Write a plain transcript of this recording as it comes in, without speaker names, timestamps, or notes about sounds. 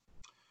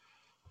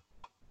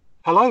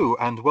Hello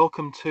and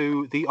welcome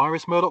to the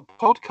Iris Murdoch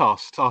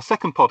Podcast, our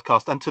second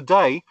podcast. And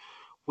today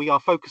we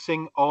are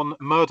focusing on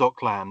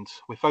Murdochland.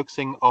 We're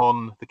focusing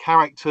on the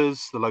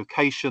characters, the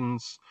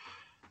locations,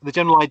 the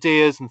general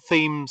ideas and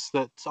themes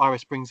that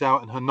Iris brings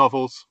out in her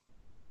novels.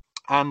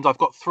 And I've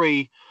got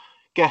three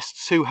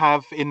guests who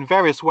have in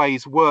various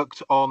ways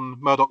worked on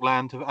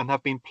Murdochland and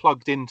have been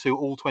plugged into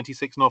all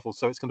 26 novels.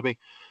 So it's going to be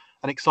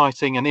an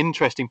exciting and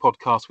interesting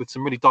podcast with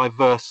some really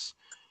diverse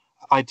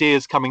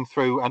ideas coming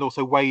through and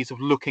also ways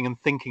of looking and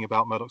thinking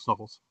about Murdoch's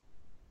novels.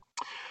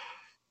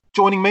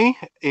 Joining me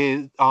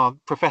is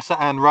Professor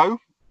Anne Rowe,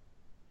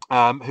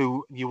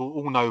 who you will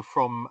all know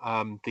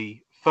from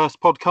the first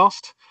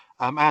podcast.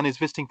 Anne is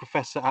visiting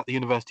professor at the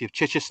University of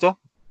Chichester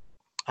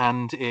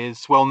and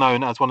is well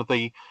known as one of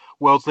the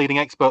world's leading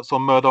experts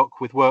on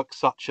Murdoch, with works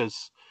such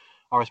as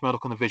Iris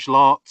Murdoch on the Visual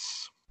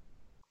Arts,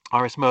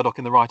 Iris Murdoch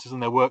in the Writers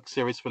and Their Work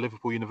series for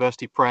Liverpool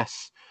University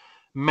Press,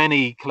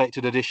 many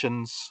collected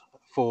editions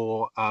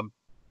for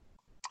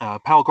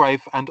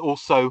Palgrave, and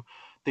also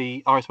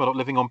the Iris Murdoch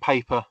Living on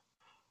Paper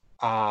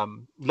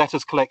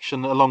letters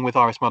collection, along with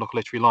Iris Murdoch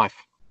Literary Life.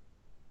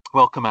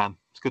 Welcome, Anne.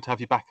 It's good to have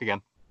you back again.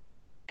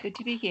 Good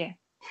to be here.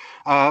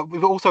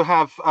 We also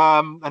have,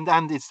 and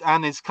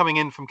Anne is coming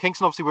in from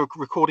Kingston. Obviously, we're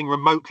recording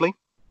remotely.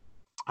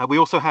 We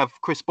also have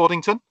Chris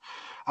Boddington.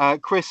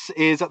 Chris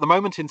is at the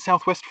moment in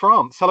southwest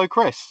France. Hello,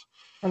 Chris.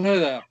 Hello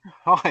there.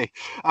 Hi.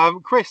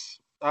 Chris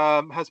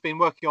has been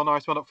working on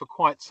Iris Murdoch for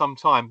quite some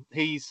time.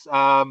 He's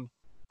a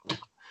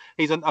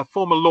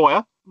former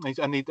lawyer, he's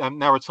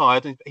now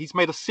retired. He's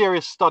made a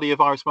serious study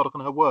of Iris Murdoch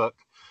and her work.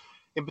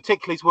 In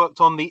particular, he's worked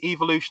on the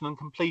evolution and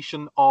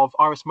completion of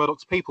Iris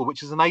Murdoch's People,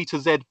 which is an A to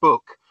Z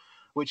book,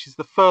 which is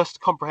the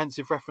first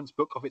comprehensive reference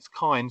book of its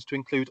kind to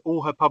include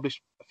all her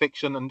published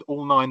fiction and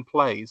all 9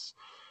 plays.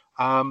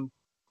 And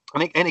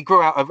it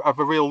grew out of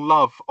a real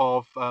love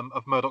of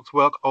Murdoch's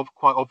work,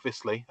 quite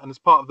obviously. And as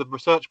part of the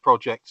research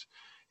project,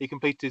 he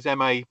completed his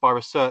MA by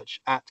research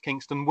at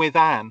Kingston with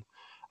Anne.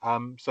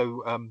 Anne,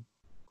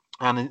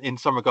 in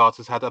some regards,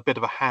 has had a bit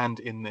of a hand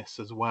in this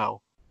as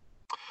well.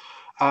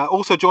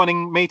 Also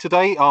joining me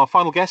today, our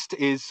final guest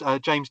is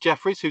James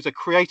Jeffries, who's a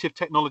creative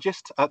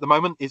technologist at the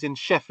moment, is in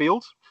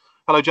Sheffield.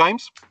 Hello,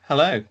 James.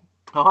 Hello.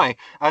 Hi,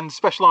 and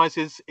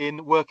specialises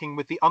in working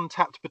with the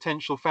untapped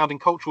potential found in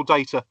cultural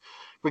data,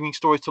 bringing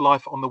stories to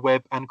life on the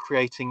web and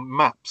creating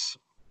maps.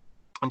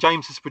 And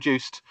James has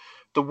produced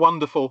the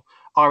wonderful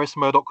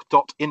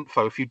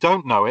irismurdoch.info. If you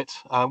don't know it,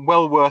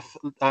 well worth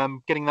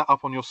getting that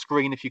up on your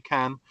screen if you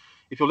can.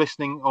 If you're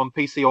listening on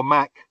PC or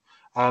Mac,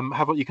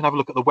 you can have a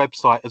look at the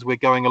website as we're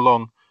going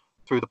along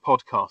through the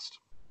podcast.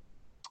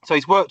 So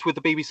he's worked with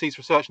the BBC's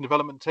research and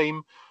development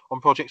team on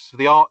projects for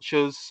The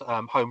Archers,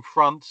 Home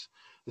Front,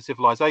 the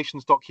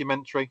Civilizations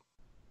documentary.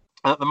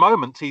 And at the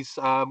moment, he's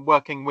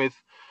working with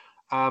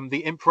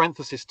the In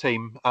Parenthesis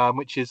team,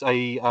 which is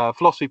a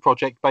philosophy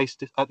project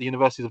based at the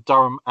Universities of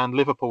Durham and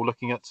Liverpool,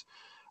 looking at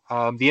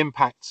the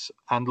impact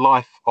and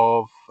life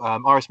of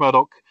Iris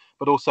Murdoch,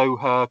 but also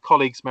her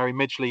colleagues Mary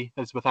Midgley,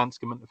 Elizabeth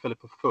Anscombe and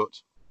Philippa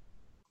Foote.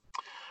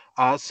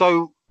 We're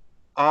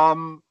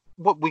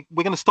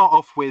going to start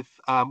off with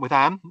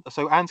Anne.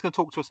 So Anne's going to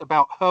talk to us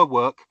about her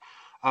work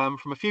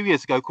from a few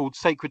years ago called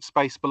Sacred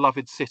Space,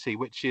 Beloved City,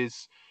 which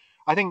is,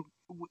 I think,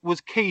 was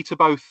key to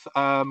both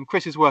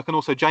Chris's work and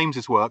also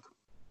James's work.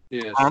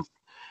 Yes.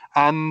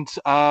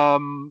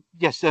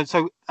 Yes.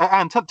 So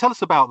Anne, tell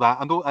us about that,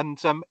 and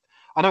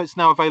I know it's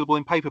now available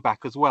in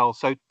paperback as well.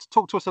 So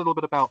talk to us a little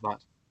bit about that.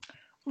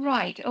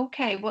 Right.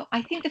 Okay. Well,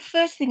 I think the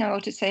first thing I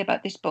want to say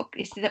about this book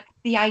is that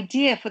the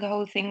idea for the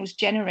whole thing was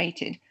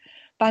generated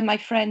by my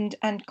friend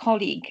and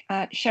colleague,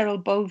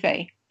 Cheryl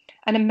Bovey,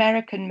 an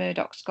American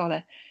Murdoch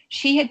scholar.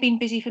 She had been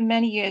busy for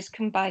many years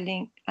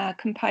compiling a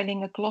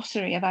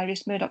glossary of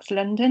Iris Murdoch's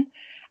London,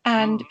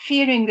 and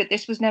fearing that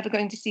this was never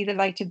going to see the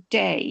light of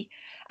day,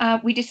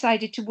 we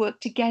decided to work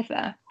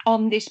together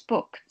on this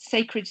book,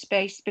 Sacred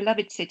Space,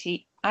 Beloved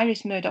City,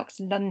 Iris Murdoch's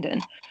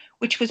London,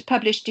 which was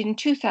published in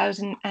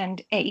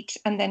 2008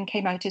 and then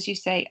came out, as you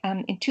say,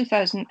 in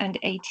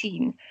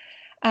 2018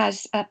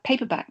 as a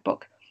paperback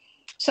book.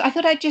 So I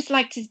thought I'd just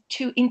like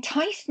to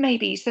entice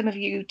maybe some of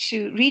you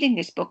to reading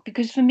this book,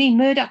 because for me,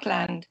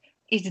 Murdochland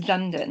is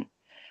London.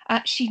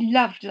 She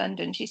loved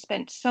London. She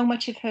spent so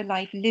much of her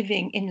life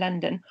living in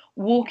London,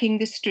 walking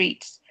the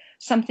streets,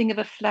 something of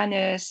a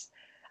flaneuse,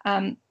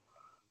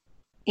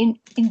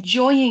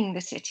 enjoying the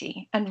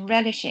city and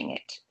relishing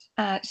it.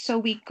 So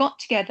we got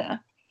together,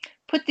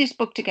 put this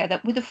book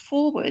together with a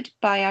foreword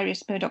by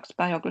Iris Murdoch's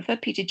biographer,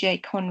 Peter J.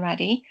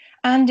 Conradi,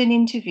 and an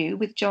interview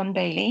with John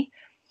Bailey.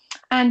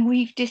 And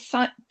we've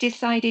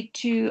decided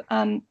to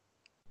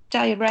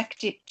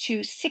direct it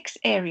to 6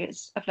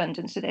 areas of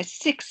London. So there's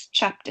 6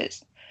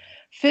 chapters.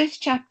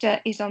 First chapter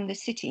is on the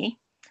city,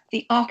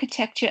 the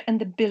architecture and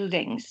the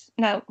buildings.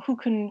 Now, who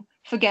can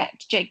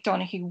forget Jake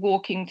Donaghy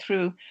walking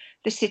through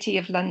the city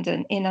of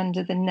London in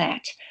Under the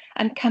Net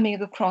and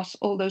coming across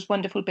all those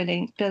wonderful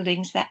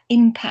buildings that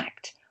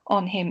impact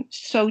on him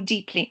so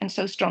deeply and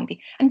so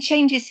strongly and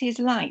changes his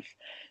life.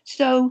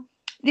 So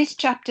this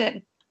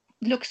chapter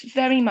looks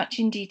very much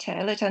in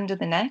detail at Under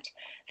the Net.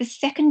 The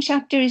second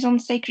chapter is on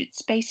sacred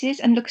spaces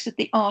and looks at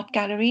the art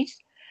galleries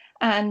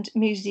and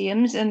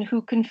museums. And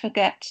who can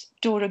forget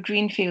Dora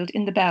Greenfield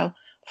in The Bell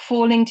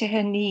falling to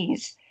her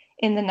knees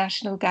in the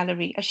National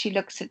Gallery as she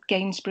looks at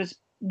Gainsborough's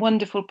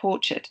wonderful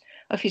portrait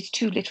of his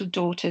two little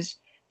daughters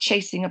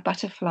chasing a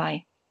butterfly.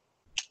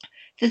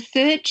 The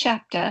third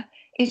chapter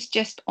is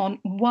just on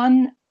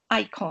one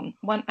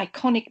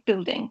iconic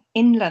building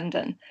in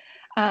London.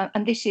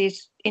 And this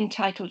is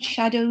entitled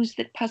Shadows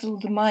That Puzzle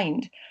the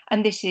Mind.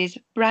 And this is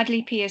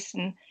Bradley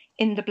Pearson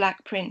in The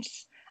Black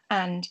Prince,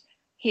 and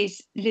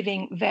his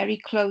living very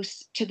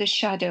close to the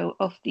shadow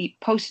of the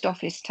post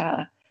office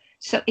tower.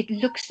 So it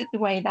looks at the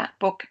way that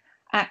book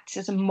acts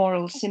as a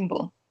moral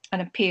symbol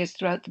and appears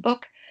throughout the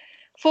book.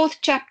 Fourth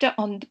chapter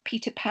on the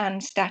Peter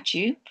Pan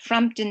statue,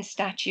 Frampton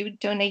statue,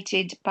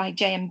 donated by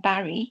J.M.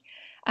 Barrie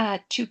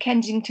to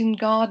Kensington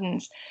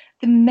Gardens.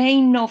 The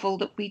main novel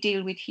that we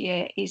deal with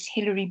here is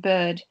Hilary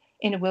Bird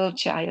in A World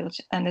Child,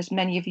 and as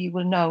many of you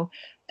will know,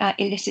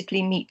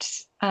 illicitly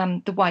meets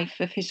the wife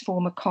of his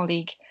former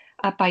colleague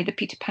by the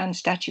Peter Pan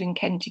statue in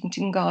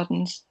Kensington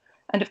Gardens.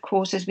 And of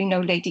course, as we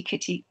know, Lady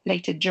Kitty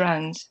later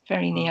drowns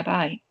very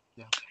nearby.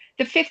 Yeah.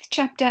 The fifth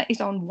chapter is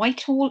on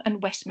Whitehall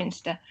and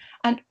Westminster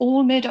and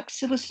all Murdoch's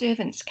civil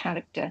servants'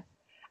 character,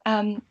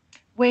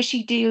 where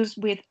she deals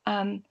with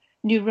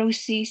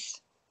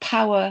neuroses,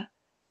 power,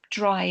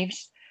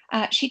 drives.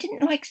 She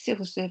didn't like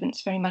civil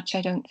servants very much,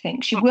 I don't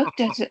think. She worked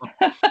as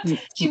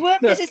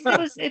a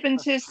civil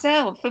servant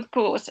herself, of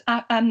course,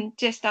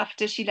 just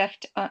after she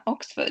left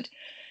Oxford.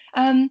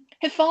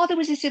 Her father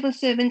was a civil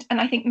servant,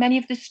 and I think many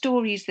of the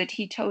stories that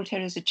he told her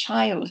as a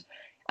child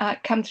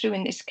come through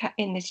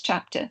in this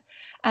chapter,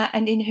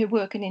 and in her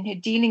work and in her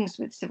dealings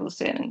with civil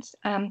servants.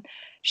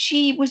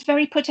 She was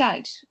very put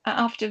out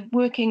after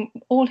working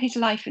all his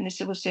life in the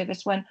civil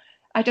service, when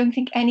I don't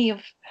think any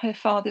of her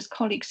father's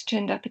colleagues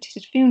turned up at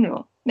his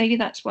funeral. Maybe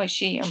that's why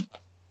she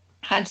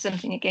had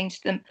something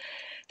against them.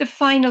 The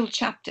final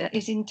chapter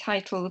is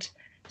entitled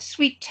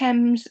Sweet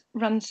Thames,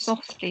 Run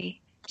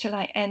Softly Till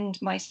I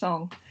End My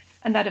Song.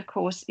 And that, of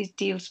course,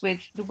 deals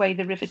with the way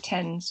the River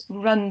Thames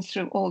runs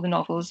through all the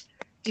novels,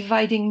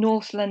 dividing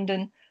North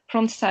London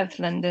from South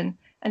London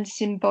and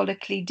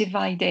symbolically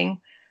dividing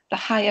the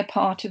higher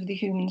part of the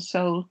human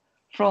soul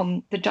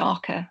from the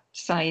darker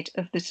side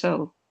of the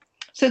soul.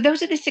 So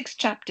those are the 6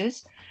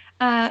 chapters.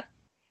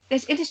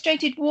 There's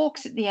illustrated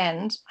walks at the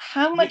end.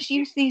 How much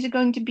use these are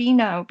going to be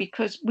now,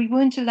 because we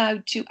weren't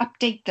allowed to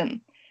update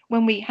them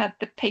when we had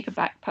the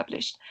paperback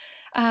published.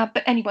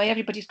 But anyway,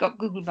 everybody's got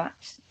Google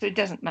Maps, so it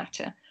doesn't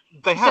matter.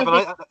 They have,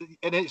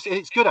 and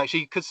it's good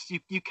actually, because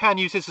you can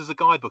use this as a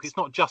guidebook. It's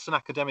not just an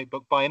academic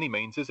book by any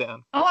means, is it,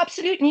 Anne? Oh,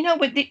 absolutely. You know,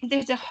 but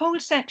there's a whole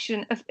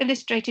section of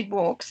illustrated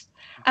walks,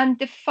 and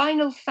the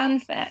final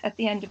fanfare at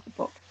the end of the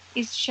book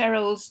is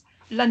Cheryl's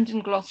London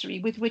glossary,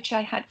 with which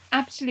I had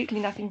absolutely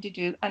nothing to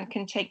do and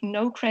can take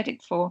no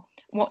credit for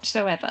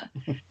whatsoever.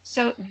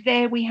 So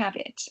there we have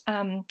it.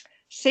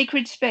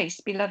 Sacred Space,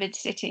 Beloved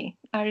City,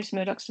 Iris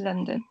Murdoch's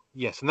London.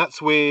 Yes, and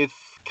that's with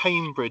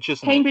Cambridge,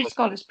 isn't it? Cambridge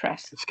Scholars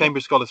Press. It's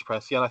Cambridge Scholars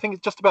Press, yeah. And I think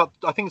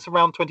it's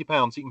around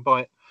 £20. You can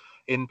buy it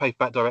in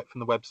paperback direct from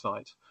the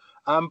website.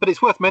 But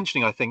it's worth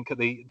mentioning, I think,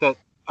 that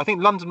I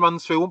think London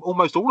runs through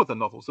almost all of the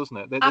novels, doesn't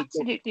it?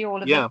 Absolutely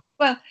all of them.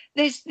 Well,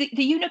 there's the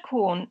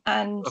Unicorn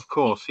and of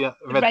course, the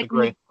Red and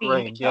Green,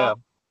 which are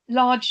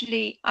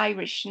largely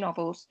Irish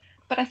novels.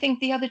 But I think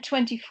the other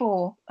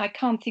 24, I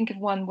can't think of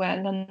one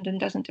where London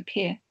doesn't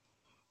appear.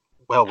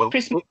 Well,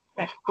 Chris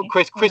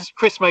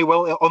may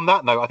well. On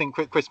that note, I think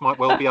Chris might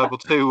well be able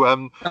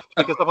to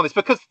pick us up on this,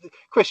 because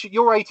Chris,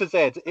 your A to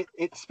Z,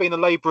 it's been a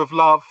labour of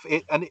love,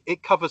 and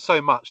it covers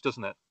so much,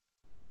 doesn't it?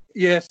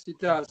 Yes, it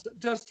does.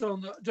 Just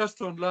on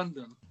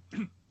London,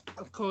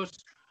 of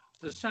course,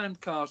 the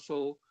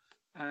Sandcastle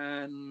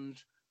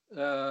and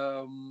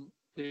the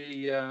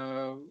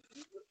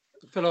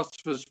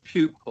Philosopher's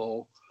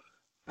Pupil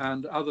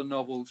and other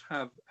novels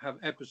have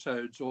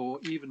episodes or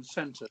even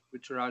centres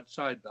which are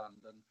outside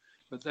London,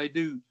 but they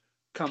do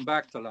come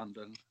back to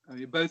London. I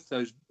mean, both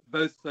those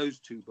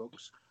 2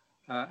 books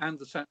and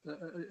the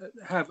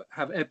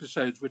have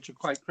episodes which are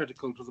quite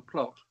critical to the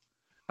plot.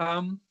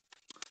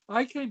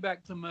 I came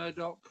back to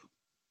Murdoch.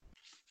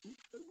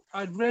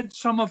 I'd read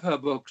some of her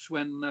books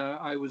when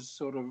I was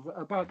sort of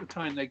about the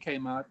time they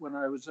came out, when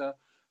I was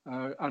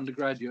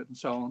undergraduate and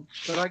so on.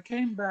 But I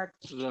came back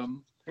to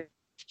them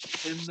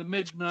in the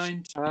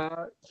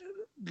mid-90s,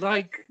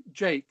 like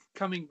Jake,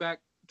 coming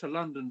back to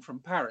London from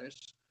Paris.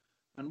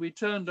 And we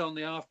turned on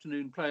the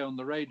afternoon play on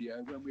the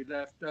radio when we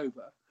left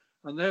over.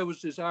 And there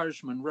was this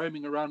Irishman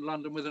roaming around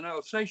London with an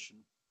Alsatian.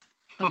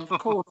 And of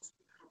course,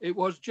 it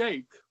was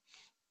Jake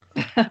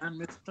and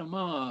Mr.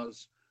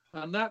 Mars.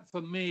 And that,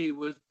 for me,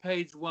 was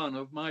page 1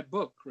 of my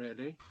book,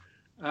 really.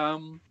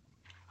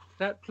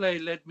 That play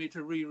led me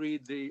to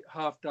reread the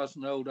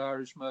half-dozen old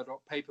Iris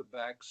Murdoch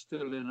paperbacks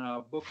still in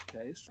our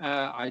bookcase.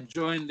 I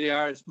joined the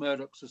Iris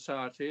Murdoch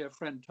Society. A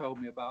friend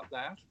told me about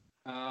that.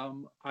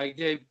 I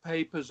gave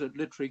papers at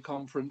literary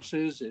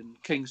conferences in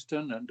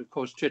Kingston and, of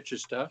course,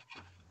 Chichester.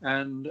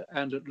 and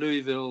at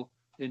Louisville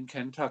in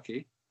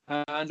Kentucky.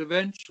 And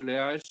eventually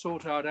I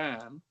sought out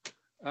Anne.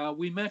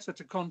 We met at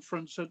a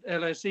conference at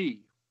LSE.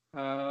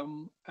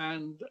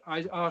 And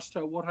I asked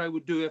her what I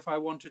would do if I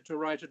wanted to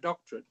write a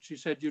doctorate. She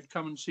said, "You'd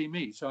come and see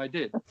me." So I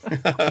did.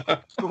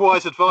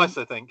 Wise advice,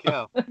 I think.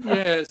 Yeah.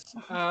 Yes.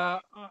 I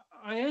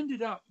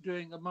ended up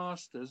doing a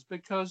master's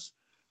because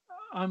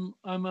I'm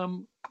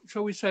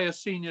shall we say, a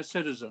senior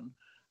citizen.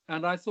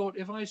 And I thought,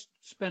 if I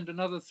spend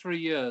another 3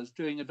 years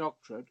doing a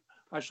doctorate,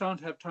 I shan't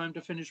have time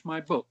to finish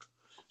my book.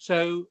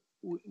 So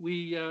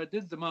we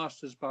did the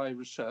master's by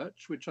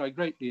research, which I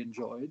greatly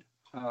enjoyed.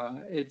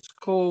 It's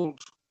called,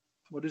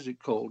 what is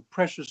it called?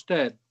 Precious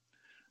Dead.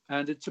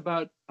 And it's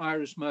about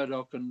Iris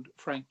Murdoch and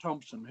Frank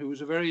Thompson, who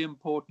was a very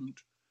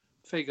important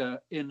figure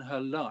in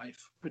her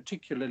life,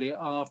 particularly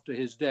after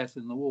his death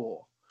in the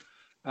war.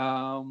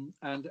 And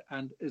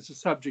it's a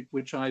subject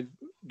which I've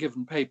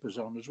given papers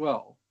on as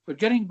well. But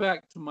getting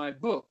back to my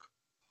book,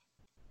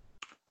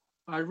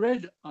 I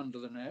read Under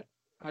the Net.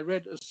 I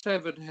read A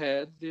Severed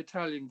Head, The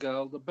Italian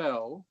Girl, The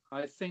Bell,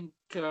 I think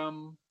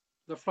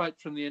The Flight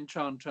from the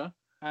Enchanter,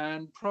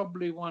 and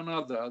probably one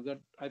other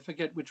that I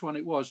forget which one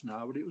it was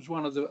now, but it was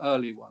one of the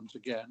early ones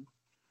again.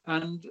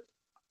 And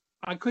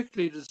I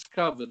quickly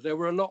discovered there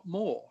were a lot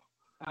more.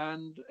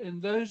 And in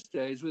those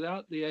days,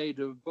 without the aid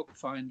of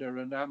Bookfinder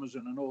and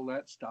Amazon and all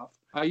that stuff,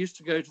 I used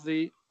to go to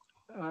the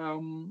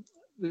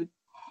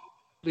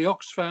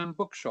Oxfam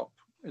bookshop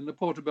in the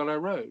Portobello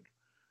Road,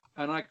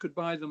 and I could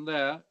buy them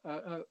there.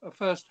 A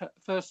first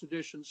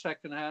edition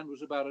secondhand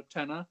was about a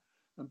tenner,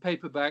 and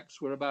paperbacks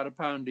were about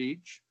 £1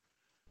 each.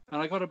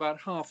 And I got about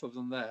half of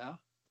them there.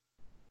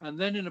 And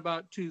then in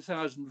about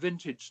 2000,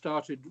 Vintage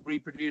started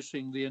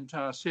reproducing the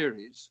entire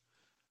series,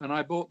 and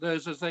I bought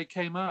those as they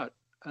came out.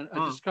 And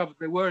I discovered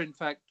there were, in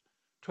fact,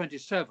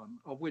 27,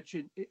 of which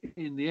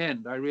in the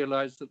end, I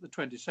realized that the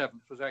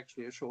 27th was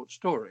actually a short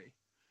story,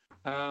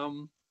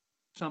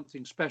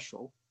 something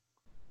special.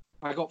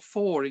 I got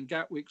 4 in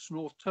Gatwick's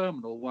North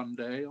Terminal one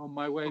day on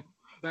my way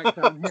back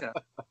down here,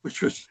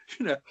 which was,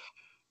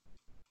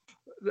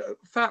 the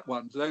fat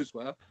ones, those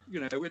were.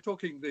 We're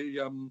talking the,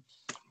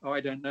 I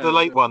don't know. The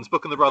late ones,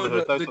 Book and the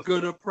Brotherhood. The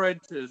Good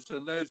Apprentice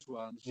and those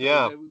ones. So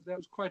yeah. That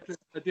was quite an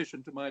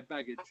addition to my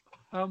baggage.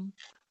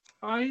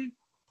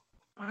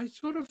 I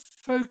sort of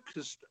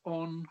focused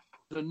on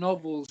the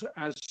novels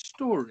as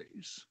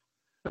stories,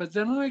 but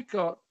then I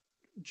got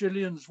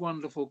Gillian's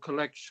wonderful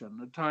collection,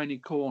 A Tiny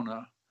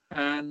Corner,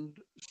 and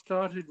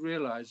started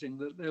realizing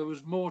that there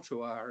was more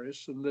to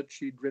Iris and that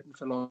she'd written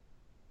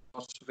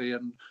philosophy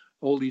and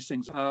all these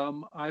things.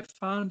 I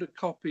found a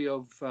copy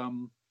of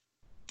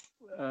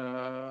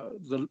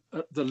the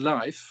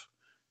Life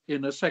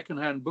in a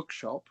second-hand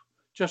bookshop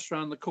just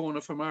round the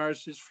corner from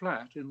Iris's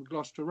flat in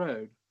Gloucester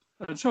Road,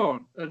 and so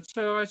on. And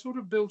so I sort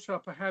of built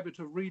up a habit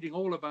of reading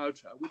all about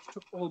her, which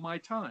took all my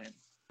time.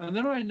 And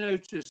then I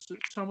noticed that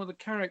some of the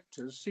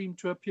characters seemed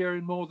to appear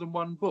in more than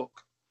one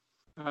book.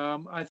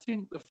 I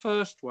think the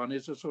first one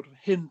is a sort of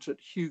hint at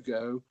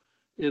Hugo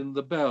in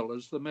The Bell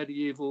as the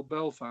medieval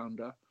bell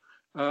founder.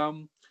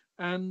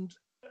 And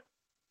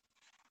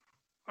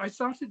I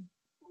started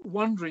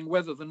wondering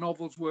whether the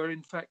novels were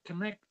in fact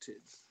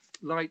connected,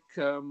 like,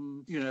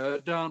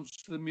 A Dance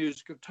to the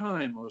Music of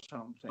Time or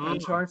something.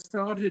 And so I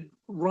started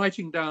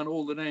writing down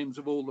all the names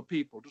of all the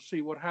people to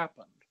see what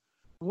happened.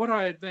 What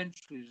I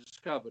eventually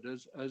discovered,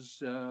 as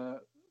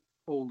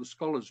all the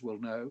scholars will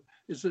know,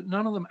 is that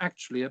none of them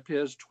actually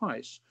appears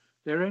twice.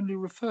 They're only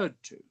referred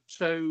to.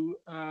 So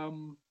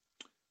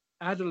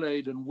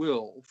Adelaide and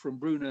Will from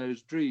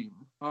Bruno's Dream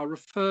are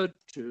referred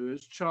to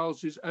as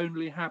Charles's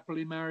only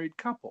happily married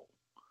couple.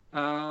 They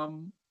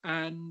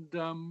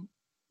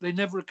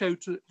never go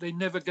to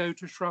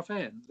Shrough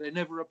End. They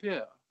never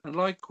appear. And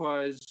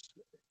likewise,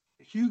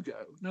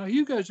 Hugo. Now,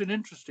 Hugo's an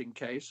interesting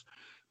case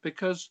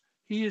because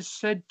he is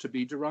said to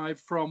be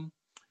derived from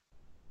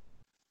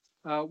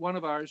one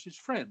of Iris's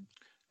friends.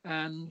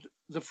 And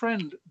the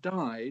friend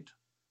died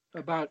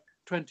about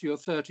 20 or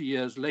 30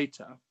 years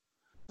later.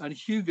 And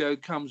Hugo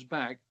comes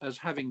back as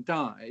having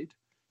died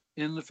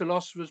in The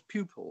Philosopher's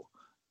Pupil,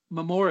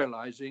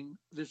 memorializing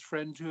this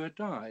friend who had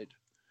died.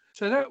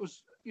 So that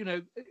was,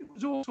 it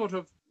was all sort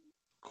of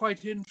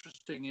quite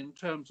interesting in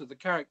terms of the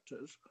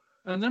characters.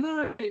 And then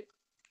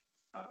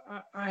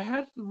I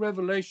had the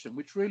revelation,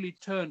 which really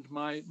turned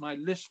my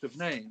list of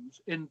names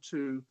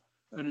into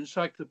an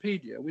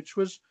encyclopedia, which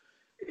was,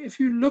 if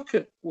you look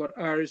at what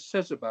Iris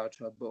says about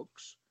her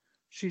books,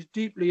 she's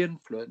deeply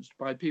influenced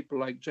by people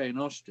like Jane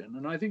Austen.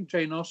 And I think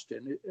Jane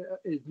Austen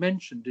is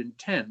mentioned in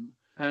 10,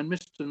 and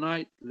Mr.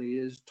 Knightley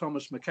is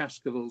Thomas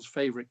McCaskill's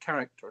favorite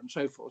character and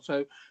so forth.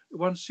 So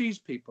one sees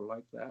people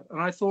like that.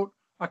 And I thought,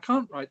 I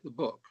can't write the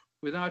book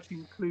without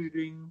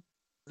including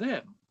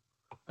them.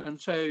 And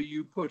so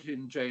you put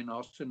in Jane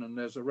Austen, and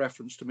there's a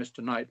reference to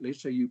Mr. Knightley,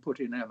 so you put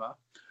in Emma,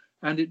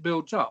 and it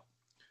builds up.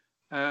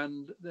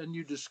 And then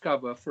you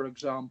discover, for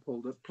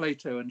example, that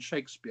Plato and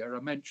Shakespeare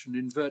are mentioned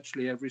in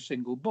virtually every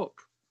single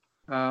book.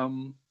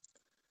 And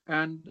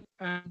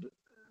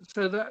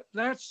so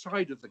that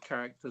side of the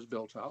character's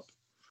built up.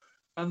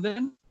 And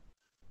then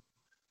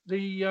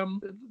the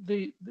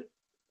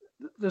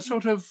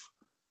sort of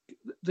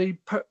the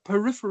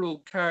peripheral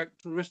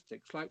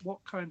characteristics, like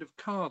what kind of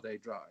car they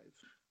drive.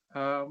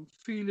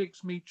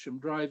 Felix Meacham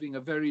driving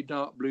a very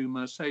dark blue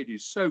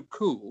Mercedes, so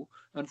cool,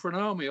 and for an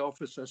army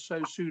officer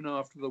so soon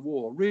after the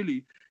war,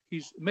 really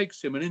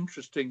makes him an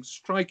interesting,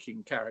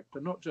 striking character,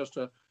 not just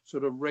a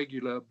sort of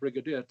regular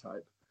brigadier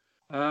type.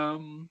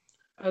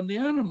 And the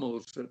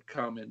animals that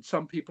come in,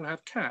 some people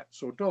have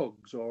cats or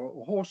dogs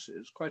or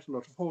horses, quite a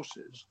lot of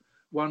horses,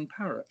 one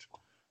parrot.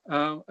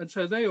 And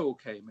so they all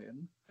came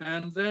in.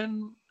 And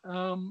then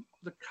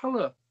the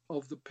colour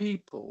of the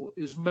people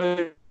is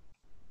motivated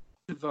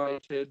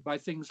by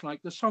things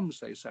like the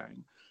songs they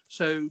sang.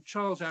 So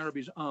Charles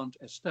Araby's aunt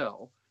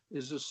Estelle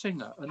is a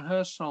singer, and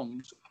her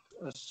songs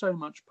are so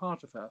much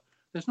part of her.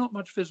 There's not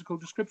much physical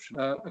description,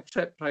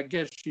 except I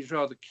guess she's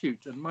rather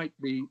cute and might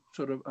be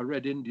sort of a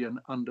Red Indian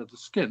under the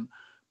skin.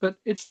 But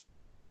it's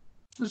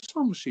the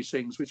songs she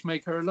sings which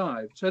make her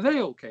alive. So they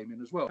all came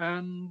in as well.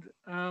 And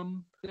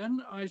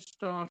then I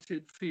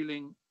started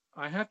feeling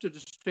I have to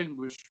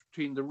distinguish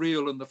between the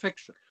real and the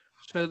fiction.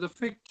 So the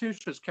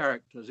fictitious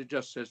characters, it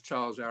just says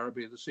Charles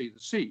Araby, the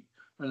sea.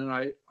 And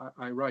then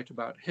I write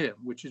about him,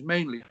 which is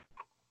mainly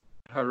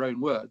her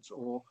own words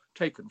or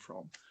taken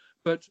from.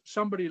 But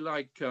somebody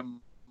like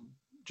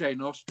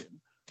Jane Austen,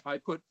 I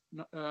put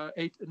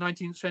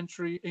 19th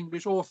century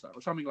English author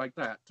or something like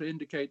that to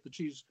indicate that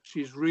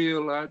she's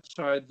real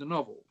outside the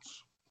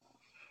novels.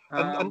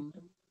 And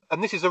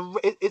this is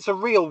it's a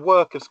real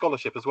work of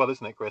scholarship as well,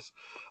 isn't it, Chris?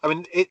 I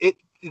mean,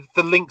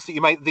 the links that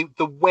you make,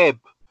 the web.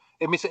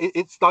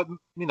 It's like,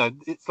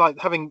 it's like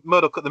having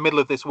Murdoch at the middle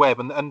of this web,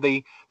 and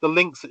the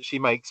links that she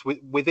makes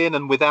within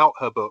and without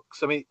her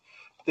books. I mean,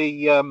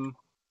 the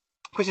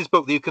Chris's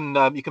book that you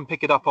can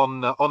pick it up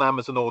on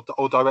Amazon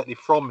or directly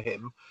from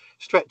him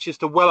stretches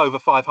to well over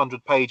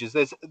 500 pages.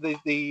 There's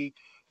the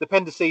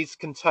appendices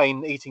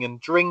contain eating and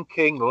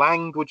drinking,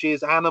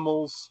 languages,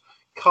 animals,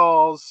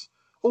 cars,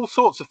 all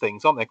sorts of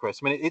things, aren't they, Chris?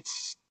 I mean,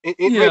 it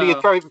really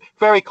is very,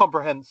 very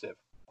comprehensive.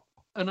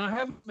 And I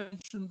haven't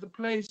mentioned the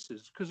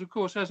places because, of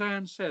course, as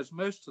Anne says,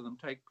 most of them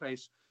take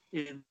place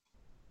in.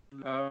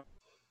 There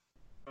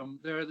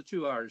are the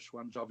two Irish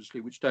ones, obviously,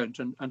 which don't,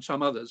 and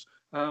some others.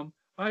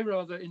 I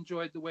rather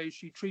enjoyed the way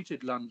she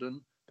treated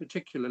London,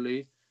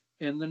 particularly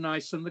in The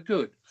Nice and the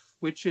Good,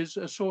 which is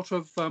a sort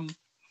of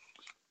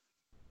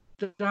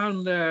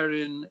down there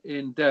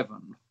in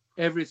Devon.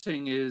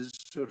 Everything is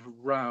sort of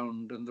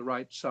round and the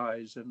right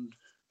size, and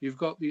you've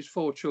got these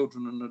 4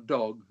 children and a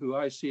dog who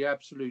I see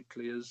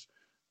absolutely as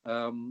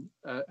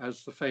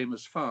the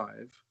famous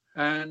 5,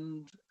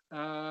 and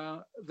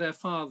their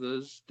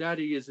fathers.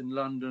 Daddy is in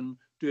London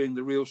doing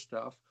the real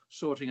stuff,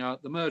 sorting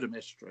out the murder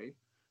mystery,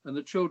 and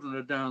the children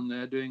are down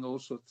there doing all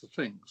sorts of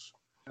things,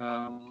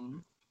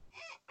 some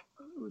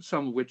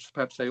of which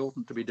perhaps they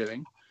oughtn't to be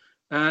doing.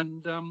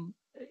 And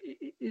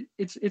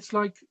it's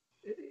like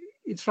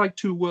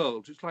 2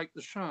 worlds. It's like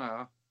the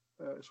Shire,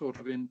 sort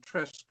of in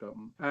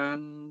Trescombe,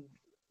 and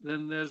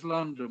then there's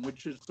London,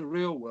 which is the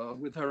real world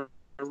with her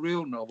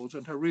real novels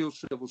and her real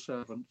civil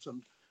servants,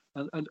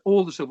 and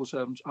all the civil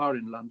servants are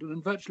in London,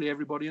 and virtually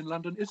everybody in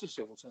London is a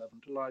civil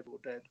servant, alive or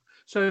dead.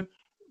 So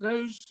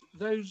those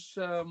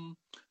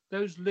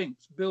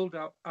links build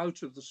up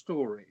out of the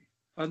story.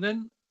 And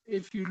then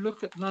if you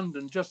look at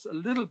London just a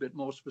little bit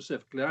more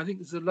specifically, I think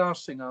this is the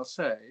last thing I'll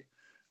say,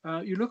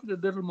 you look at it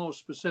a little more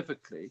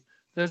specifically,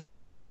 there's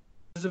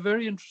a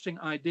very interesting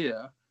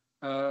idea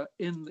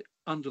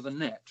under the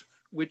net,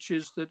 which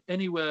is that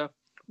anywhere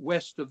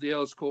west of the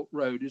Earls Court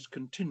Road is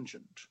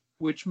contingent,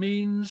 which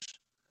means,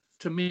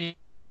 to me,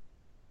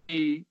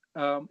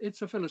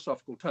 it's a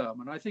philosophical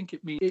term, and I think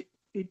it means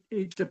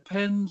it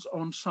depends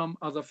on some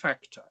other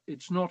factor.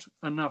 It's not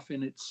enough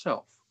in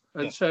itself.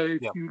 And so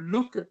if you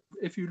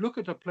look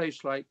at a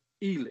place like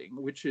Ealing,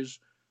 which is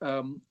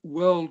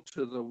well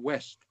to the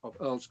west of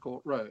Earls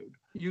Court Road,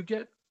 you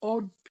get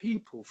odd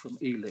people from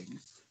Ealing,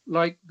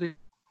 like the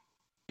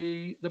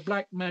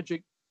black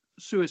magic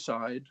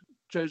suicide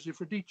Joseph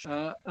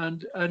Radice,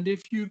 and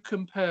if you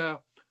compare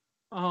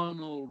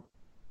Arnold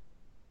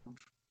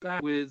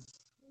back with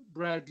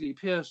Bradley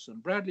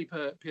Pearson,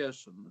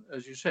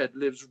 as you said,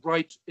 lives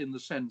right in the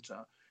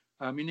centre.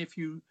 I mean, if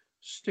you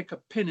stick a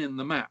pin in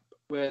the map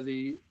where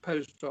the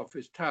post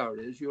office tower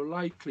is, you're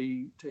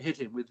likely to hit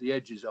him with the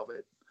edges of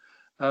it.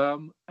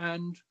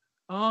 And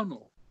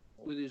Arnold,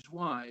 with his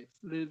wife,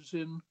 lives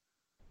in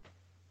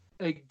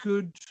a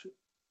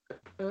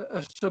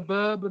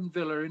suburban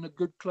villa in a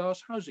good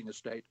class housing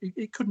estate.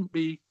 It couldn't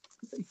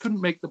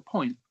make the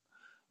point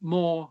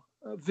more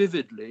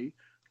vividly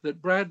that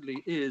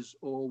Bradley is,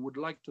 or would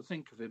like to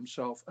think of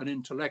himself, an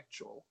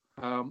intellectual,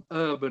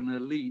 urban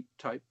elite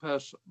type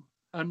person.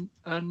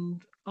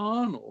 And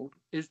Arnold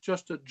is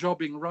just a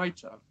jobbing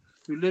writer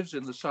who lives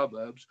in the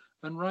suburbs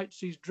and writes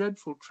these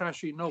dreadful,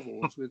 trashy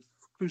novels with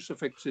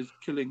crucifixes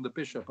killing the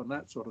bishop and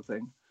that sort of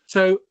thing.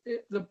 So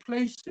the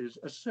places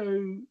are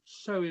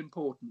so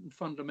important and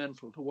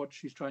fundamental to what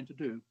she's trying to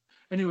do.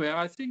 Anyway,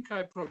 I think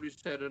I probably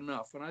said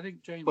enough, and I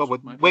think James. Well,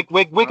 might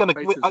we're going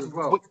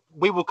to.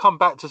 We will come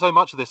back to so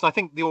much of this. And I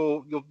think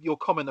your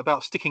comment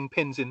about sticking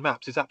pins in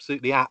maps is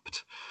absolutely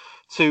apt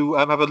to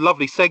have a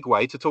lovely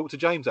segue to talk to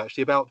James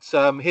actually about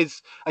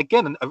his,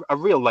 again, a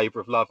real labour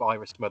of love,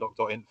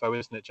 irismurdoch.info,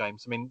 isn't it,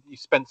 James? I mean, you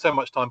spent so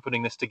much time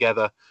putting this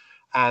together,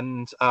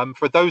 and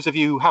for those of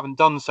you who haven't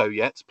done so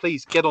yet,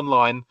 please get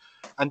online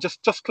and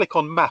just click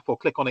on map or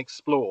click on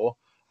explore,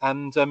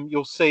 and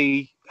you'll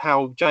see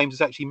how James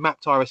has actually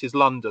mapped Iris's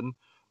London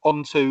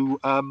onto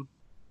a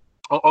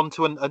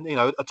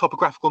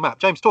topographical map.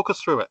 James, talk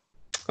us through it.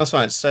 That's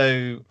right.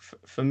 So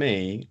for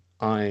me,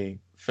 I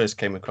first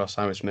came across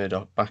Iris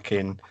Murdoch back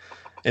in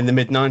the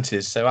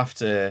mid-90s. So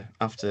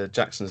after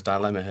Jackson's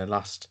Dilemma, her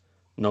last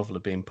novel,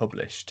 had been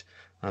published,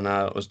 and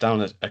I was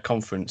down at a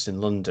conference in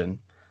London,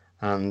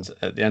 and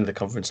at the end of the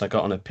conference I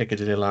got on a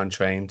Piccadilly line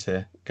train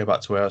to go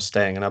back to where I was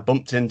staying, and I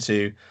bumped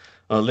into,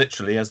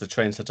 literally as the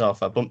train set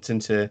off, I bumped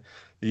into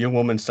the young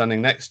woman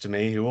standing next to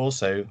me, who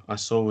also I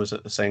saw was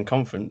at the same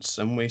conference,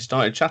 and we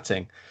started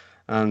chatting.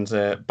 And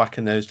back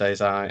in those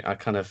days I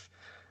kind of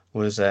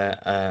was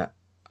a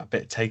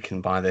bit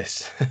taken by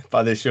this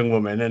young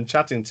woman, and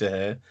chatting to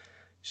her,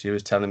 she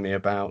was telling me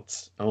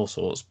about all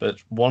sorts. But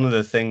one of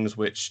the things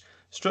which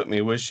struck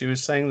me was she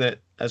was saying that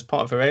as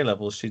part of her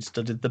A-levels, she'd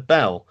studied The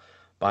Bell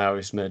by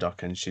Iris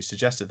Murdoch, and she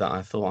suggested that.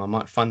 I thought I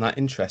might find that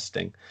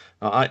interesting.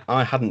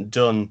 I hadn't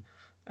done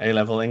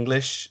A-level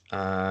English,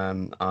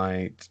 I'd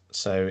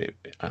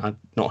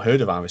not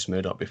heard of Iris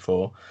Murdoch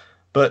before,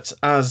 but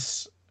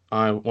as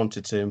I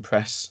wanted to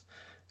impress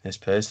this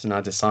person, I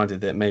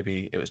decided that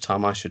maybe it was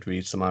time I should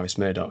read some Iris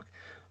Murdoch.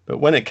 But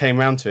when it came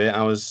round to it,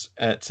 I was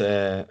at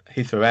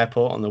Heathrow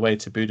Airport on the way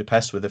to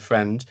Budapest with a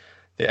friend.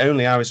 The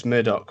only Iris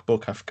Murdoch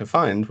book I could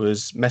find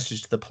was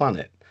Message to the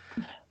Planet.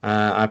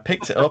 I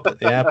picked it up at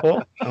the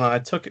airport and I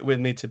took it with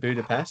me to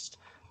Budapest,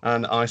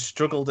 and I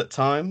struggled at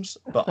times,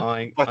 but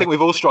I think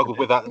we've all struggled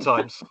with that at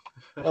times.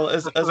 Well,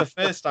 as a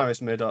first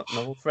Iris Murdoch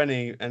novel, for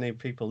any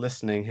people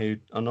listening who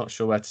are not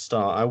sure where to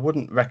start, I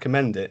wouldn't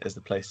recommend it as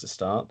the place to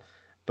start,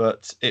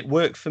 but it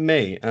worked for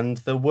me, and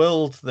the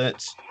world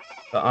that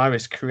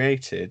Iris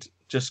created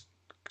just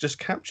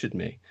captured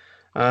me,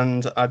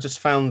 and I just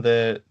found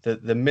the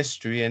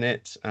mystery in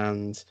it,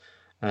 and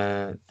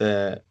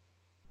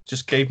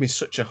just gave me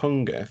such a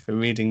hunger for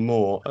reading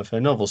more of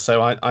her novels.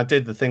 So I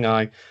did the thing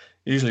I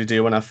usually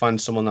do when I find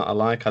someone that I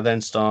like. I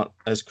then start,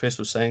 as Chris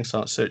was saying,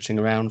 searching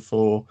around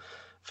for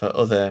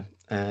other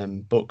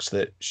books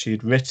that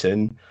she'd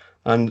written,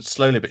 and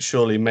slowly but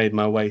surely made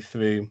my way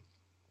through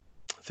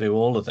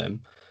all of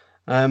them.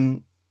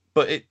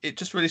 But it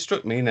just really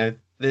struck me,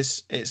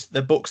 it's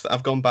the books that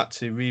I've gone back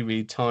to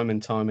reread time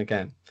and time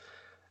again.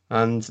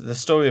 And the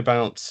story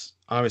about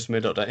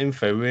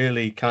irismurdoch.info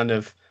really kind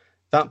of,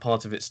 that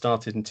part of it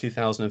started in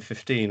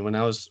 2015 when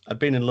I'd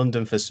been in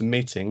London for some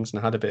meetings and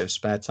I had a bit of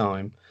spare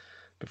time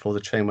before the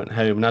train went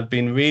home, and I'd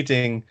been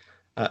reading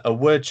A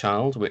Word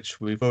Child, which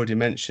we've already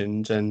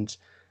mentioned. And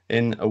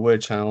in A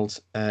Word Child,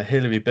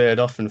 Hilary Bird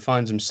often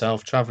finds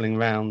himself travelling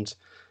around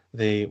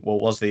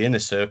what was the Inner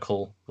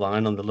Circle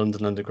line on the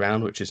London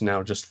Underground, which is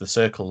now just the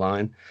Circle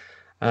line.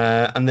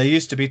 And there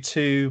used to be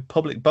two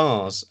public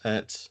bars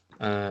at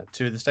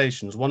two of the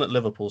stations, one at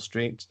Liverpool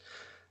Street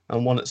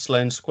and one at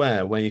Sloane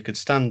Square, where you could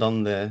stand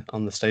on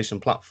the station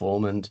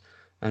platform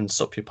and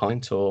sup your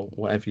pint or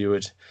whatever you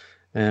would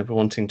be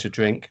wanting to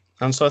drink.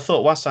 And so I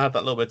thought, whilst I had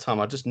that little bit of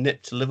time, I'd just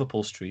nip to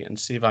Liverpool Street and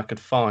see if I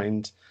could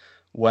find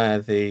where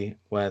the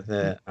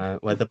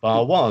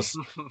bar was.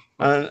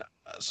 And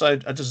so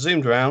I just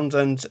zoomed around,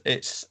 and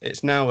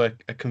it's now a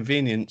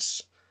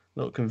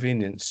little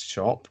convenience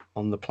shop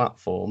on the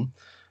platform.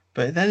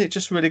 But then it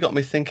just really got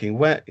me thinking,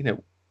 where,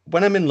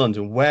 when I'm in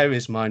London, where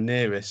is my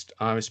nearest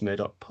Iris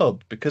Murdoch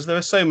pub? Because there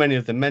are so many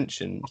of them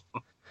mentioned.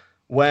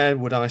 Where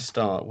would I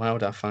start? Where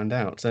would I find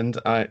out? And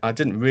I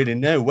didn't really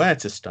know where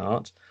to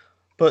start.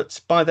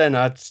 But by then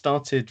I'd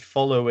started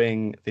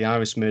following the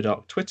Iris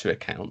Murdoch Twitter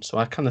account. So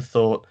I kind of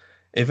thought,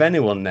 if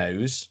anyone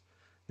knows,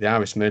 the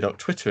Iris Murdoch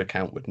Twitter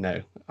account would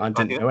know. I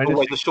didn't know anything.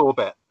 Always a sure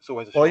bet. It's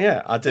always a sure bet.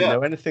 Yeah, I didn't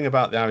know anything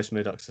about the Iris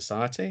Murdoch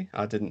Society.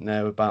 I didn't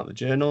know about the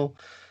journal.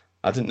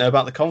 I didn't know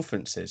about the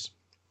conferences.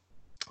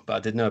 But I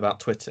did know about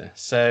Twitter.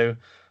 So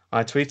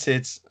I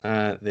tweeted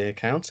the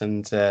account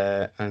and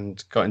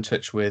got in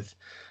touch with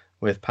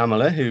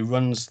Pamela, who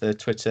runs the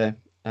Twitter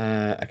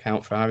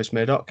account for Iris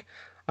Murdoch.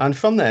 And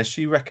from there,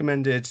 she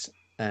recommended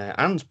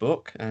Anne's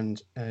book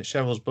and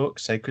Cheryl's book,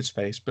 Sacred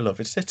Space,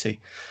 Beloved City.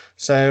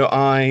 So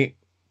I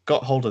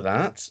got hold of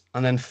that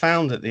and then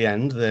found at the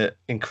end the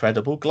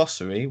incredible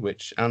glossary,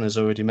 which Anne has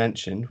already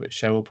mentioned, which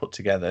Cheryl put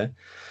together.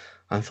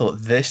 I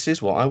thought, this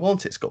is what I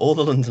want. It's got all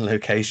the London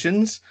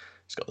locations.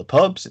 It's got the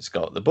pubs. It's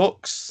got the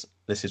books.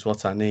 This is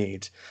what I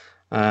need.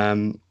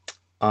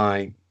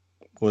 I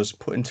was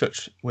put in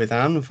touch with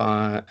Anne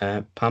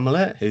via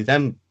Pamela, who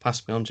then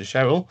passed me on to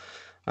Cheryl.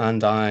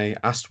 And I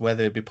asked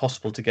whether it'd be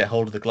possible to get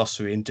hold of the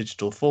glossary in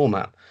digital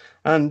format.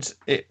 And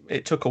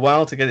it took a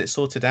while to get it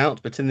sorted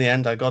out, but in the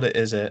end I got it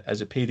as a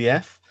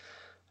PDF.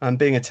 And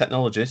being a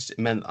technologist, it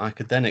meant I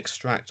could then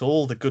extract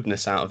all the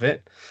goodness out of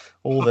it,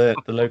 all the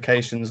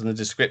locations and the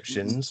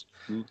descriptions,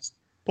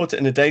 put it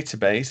in a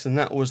database, and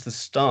that was the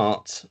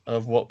start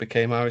of what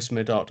became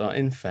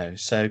irismurdoch.info.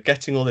 So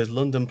getting all those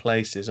London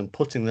places and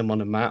putting them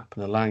on a map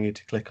and allowing you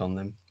to click on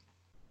them.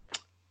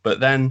 But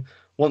then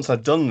once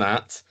I'd done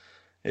that,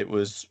 it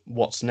was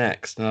what's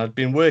next. And I'd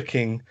been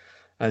working,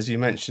 as you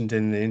mentioned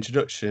in the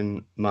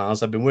introduction,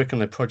 Miles, I've been working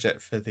on a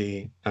project for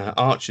the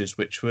Archers,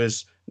 which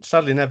was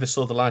sadly never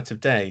saw the light of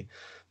day.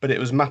 But it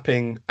was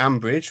mapping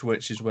Ambridge,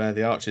 which is where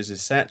the Archers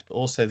is set, but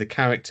also the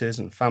characters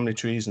and family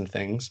trees and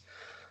things.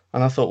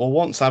 And I thought, well,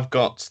 once I've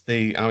got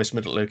the Iris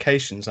Murdoch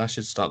locations, I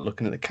should start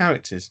looking at the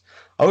characters.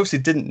 I obviously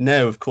didn't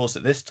know, of course,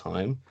 at this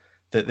time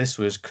that this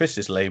was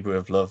Chris's labour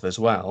of love as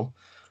well.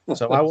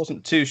 So I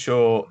wasn't too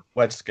sure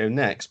where to go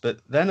next.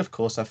 But then, of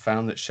course, I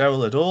found that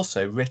Cheryl had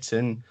also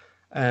written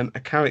a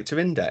character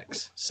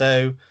index.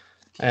 So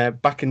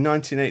back in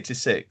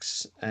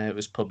 1986, it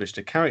was published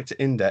a character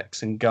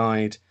index and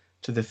guide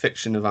to the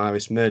fiction of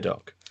Iris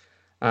Murdoch.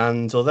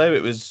 And although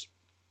it was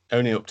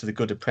only up to the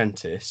Good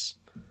Apprentice,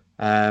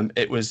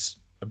 it was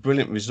a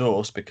brilliant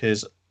resource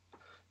because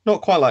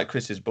not quite like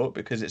Chris's book,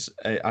 because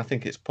I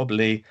think it's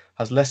probably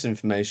has less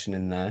information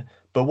in there.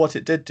 But what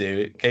it did do,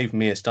 it gave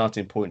me a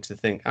starting point to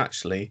think,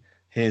 actually,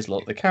 here's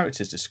what the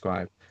characters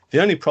describe. The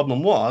only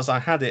problem was I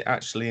had it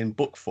actually in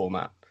book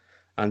format.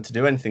 And to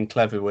do anything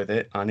clever with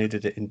it, I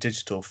needed it in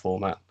digital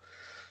format.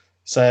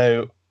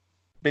 So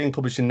being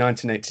published in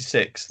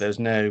 1986, there's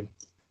no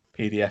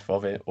PDF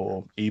of it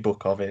or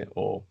ebook of it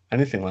or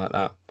anything like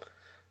that.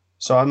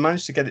 So I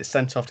managed to get it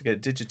sent off to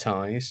get it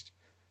digitized.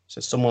 So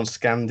someone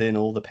scanned in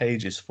all the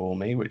pages for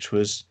me, which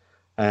was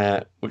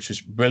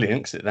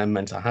brilliant because it then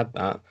meant I had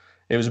that.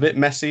 It was a bit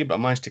messy, but I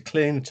managed to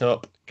clean it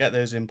up, get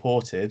those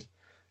imported,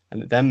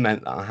 and it then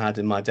meant that I had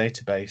in my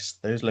database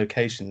those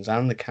locations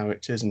and the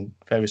characters and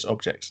various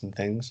objects and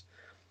things.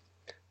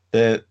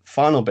 The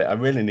final bit I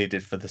really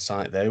needed for the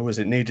site, though, was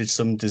it needed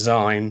some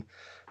design.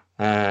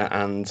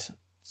 And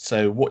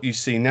so what you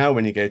see now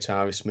when you go to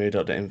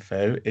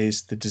irismurdoch.info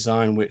is the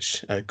design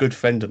which a good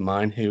friend of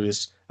mine, who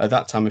was at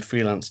that time a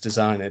freelance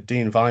designer,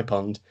 Dean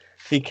Vipond,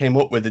 he came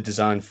up with the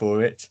design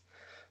for it.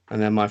 And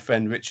then my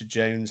friend Richard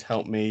Jones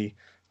helped me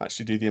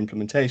actually do the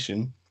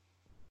implementation.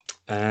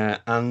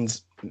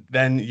 And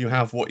then you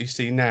have what you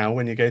see now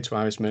when you go to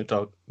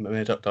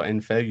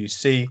irismurdoch.info. You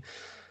see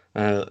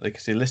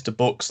like a list of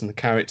books and the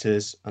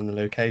characters and the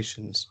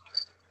locations.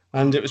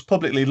 And it was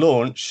publicly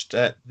launched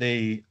at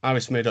the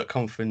Iris Murdoch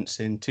conference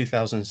in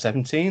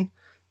 2017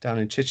 down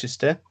in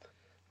Chichester.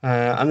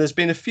 And there's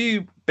been a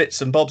few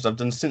bits and bobs I've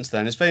done since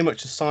then. It's very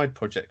much a side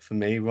project for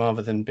me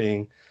rather than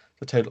being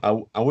the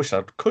total. I wish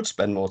I could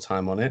spend more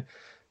time on it.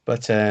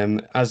 But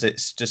as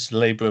it's just a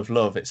labour of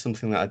love, it's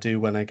something that I do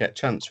when I get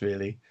chance,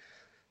 really.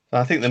 So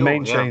I think the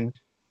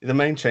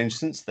main change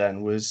since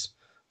then was,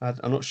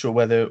 I'm not sure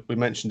whether we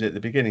mentioned it at the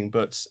beginning,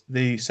 but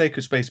the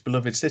Sacred Space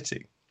Beloved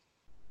City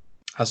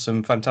has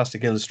some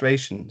fantastic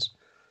illustrations.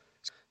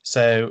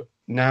 So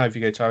now if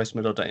you go to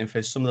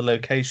irismurdoch.info, some of the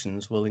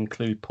locations will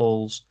include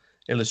Paul's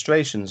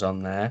illustrations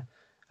on there.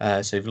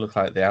 So if you look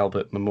like the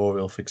Albert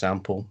Memorial, for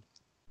example,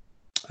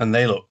 and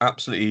they look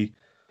absolutely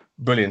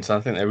brilliant. I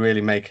think they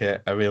really make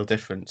a real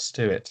difference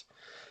to it.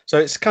 So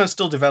it's kind of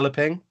still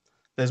developing.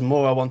 There's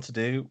more I want to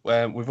do.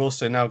 We've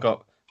also now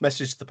got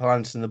Message to the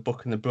Planet and the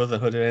Book and the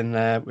Brotherhood are in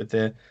there with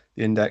the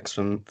index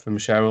from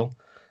Cheryl.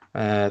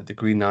 The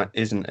Green Knight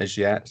isn't as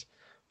yet.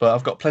 But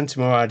I've got plenty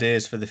more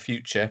ideas for the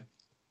future.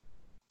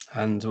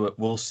 And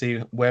we'll see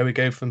where we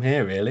go from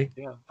here, really.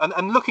 Yeah.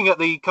 And looking at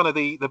the kind of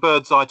the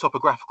bird's eye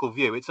topographical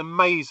view, it's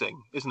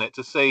amazing, isn't it,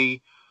 to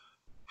see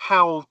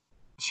how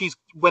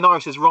when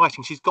Iris is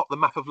writing, she's got the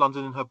map of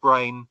London in her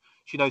brain.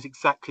 She knows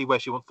exactly where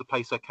she wants to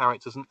place her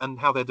characters and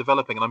how they're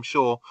developing. And I'm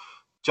sure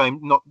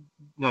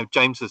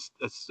James has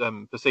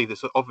perceived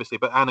this, obviously,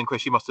 but Anne and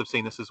Chris, you must have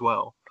seen this as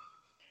well.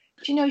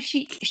 Do you know,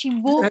 she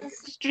walked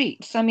the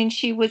streets. I mean,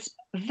 she was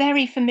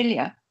very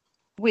familiar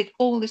with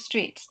all the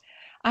streets.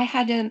 I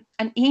had an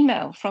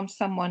email from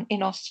someone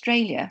in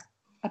Australia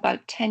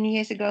about 10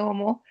 years ago or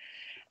more.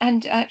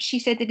 And she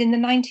said that in the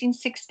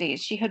 1960s,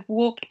 she had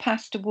walked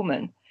past a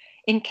woman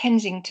in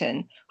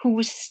Kensington who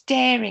was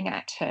staring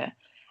at her.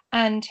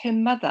 And her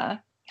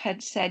mother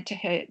had said to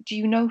her, "Do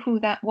you know who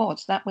that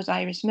was? That was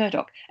Iris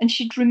Murdoch." And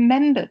she'd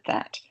remembered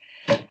that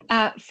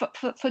for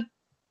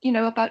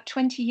about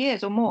 20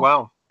 years or more.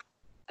 Wow.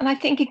 And I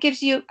think it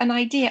gives you an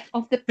idea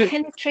of the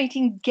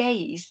penetrating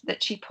gaze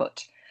that she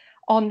put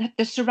on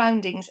the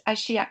surroundings as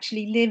she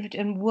actually lived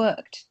and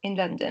worked in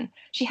London.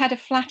 She had a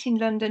flat in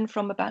London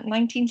from about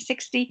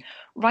 1960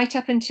 right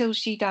up until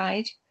she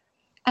died.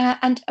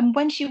 And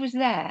when she was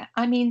there,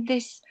 I mean,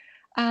 this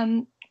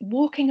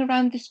walking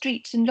around the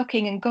streets and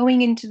looking and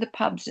going into the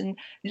pubs and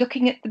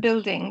looking at the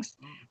buildings,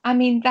 I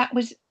mean, that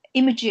was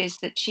images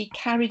that she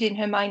carried in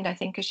her mind, I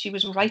think, as she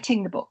was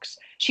writing the books.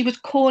 She was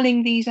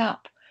calling these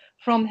up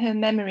from her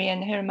memory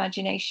and her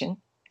imagination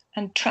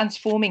and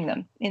transforming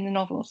them in the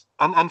novels.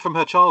 And from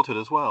her childhood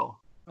as well.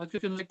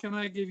 Can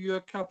I give you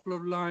a couple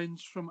of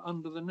lines from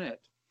Under the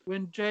Net?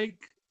 when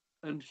Jake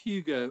and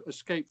Hugo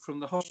escape from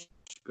the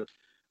hospital,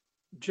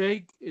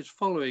 Jake is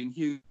following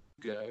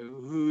Hugo,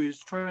 who is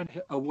trying to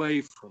get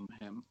away from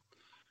him.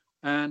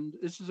 And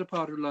this is a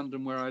part of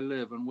London where I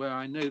live and where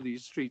I know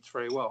these streets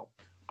very well.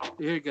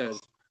 Here goes.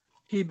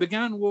 He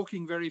began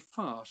walking very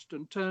fast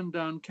and turned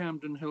down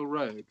Camden Hill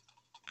Road.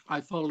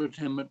 I followed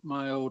him at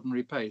my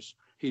ordinary pace.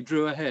 He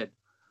drew ahead.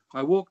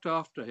 I walked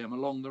after him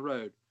along the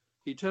road.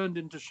 He turned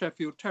into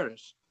Sheffield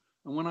Terrace,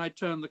 and when I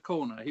turned the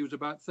corner, he was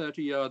about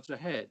 30 yards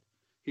ahead.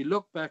 He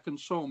looked back and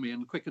saw me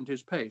and quickened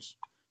his pace.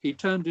 He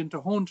turned into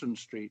Hornton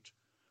Street.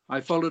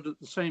 I followed at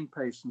the same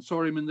pace and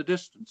saw him in the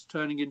distance,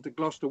 turning into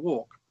Gloucester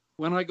Walk.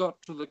 When I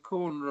got to the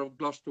corner of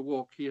Gloucester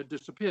Walk, he had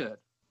disappeared.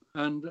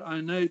 And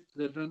I note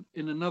that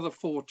in another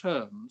 4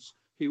 turns,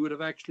 he would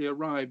have actually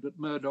arrived at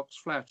Murdoch's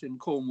flat in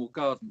Cornwall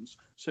Gardens.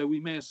 So we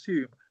may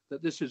assume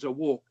that this is a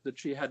walk that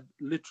she had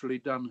literally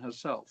done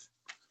herself.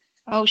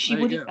 Oh, she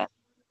would have.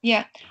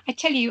 Yeah, I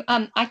tell you,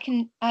 I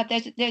can.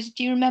 There's.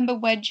 Do you remember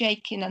where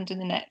Jake in Under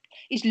the Net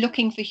is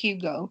looking for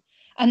Hugo,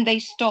 and they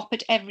stop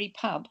at every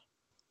pub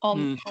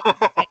on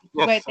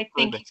where they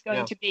think he's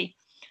going to be,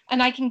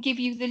 and I can give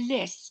you the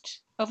list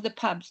of the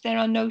pubs. There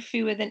are no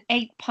fewer than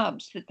 8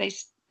 pubs that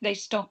they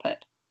stop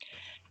at.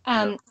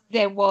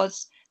 There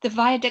was the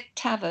Viaduct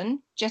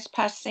Tavern just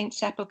past St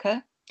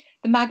Sepulchre,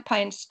 the Magpie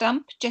and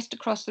Stump just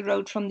across the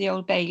road from the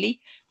Old Bailey,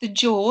 the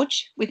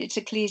George with its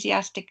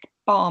ecclesiastic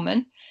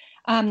barman,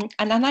 an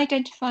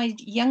unidentified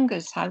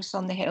Younger's house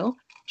on the hill,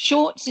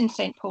 Short's in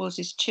St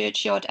Paul's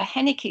Churchyard, a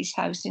Hennike's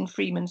house in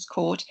Freeman's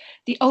Court,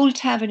 the Old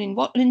Tavern in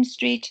Watling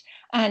Street,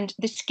 and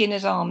the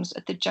Skinner's Arms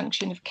at the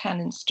junction of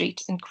Cannon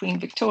Street and Queen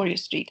Victoria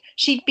Street.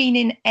 She'd been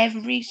in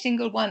every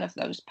single one of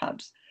those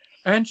pubs.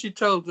 And she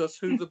told us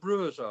who the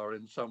brewers are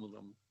in some of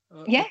them.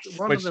 Yes.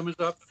 One of them is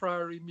up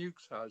Friary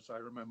Muke's house, I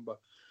remember.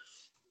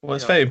 Well,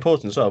 it's very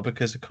important as well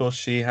because, of course,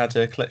 she had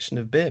a collection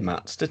of beer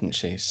mats, didn't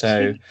she?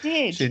 So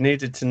she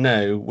needed to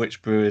know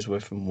which brewers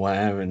were from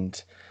where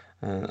and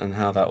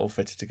how that all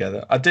fitted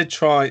together. I did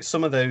try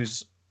some of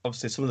those.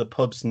 Obviously, some of the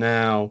pubs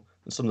now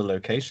and some of the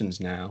locations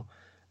now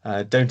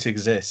don't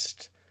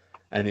exist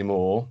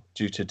anymore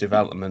due to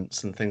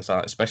developments and things like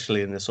that,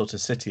 especially in the sort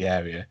of city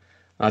area.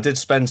 I did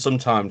spend some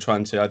time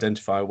trying to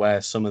identify where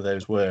some of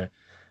those were,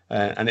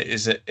 and it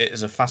is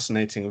a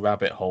fascinating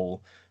rabbit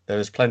hole. There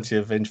is plenty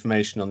of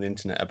information on the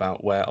internet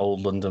about where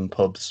old London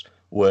pubs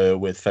were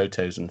with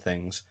photos and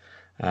things,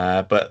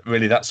 but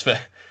really that's for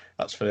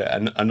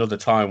another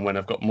time when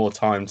I've got more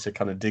time to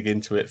kind of dig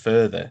into it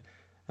further,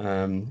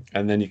 and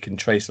then you can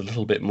trace a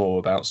little bit more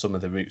about some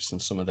of the routes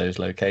and some of those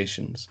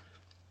locations.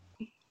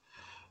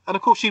 And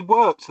of course, she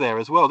worked there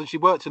as well. She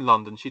worked in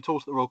London. She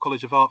taught at the Royal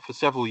College of Art for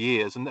several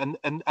years, and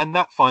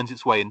that finds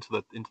its way into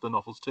the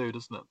novels too,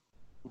 doesn't it?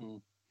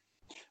 Mm.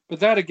 But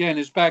that again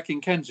is back in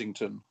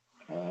Kensington.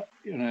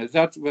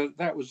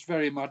 That was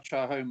very much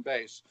our home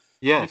base.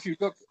 Yeah. If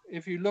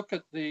you look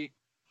at the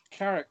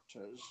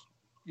characters,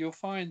 you'll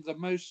find the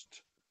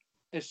most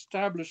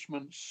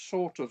establishment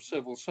sort of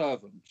civil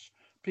servants.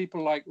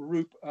 People like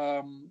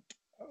Rupert.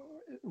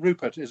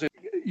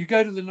 You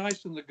go to the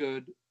nice and the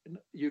good.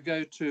 You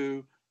go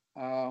to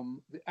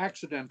the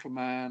accidental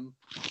man.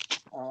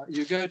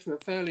 You go to a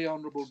fairly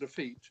honourable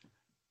defeat,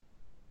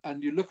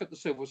 and you look at the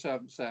civil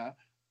servants there.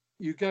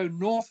 You go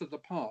north of the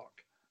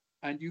park,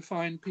 and you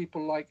find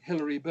people like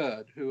Hilary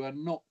Bird, who are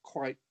not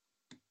quite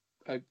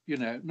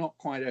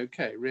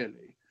okay,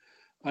 really.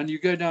 And you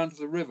go down to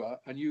the river,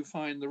 and you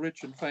find the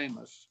rich and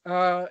famous.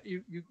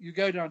 You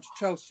go down to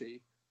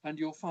Chelsea, and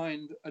you'll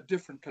find a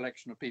different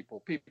collection of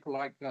people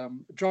like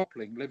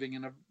Jopling living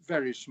in a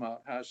very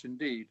smart house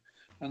indeed.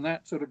 And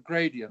that sort of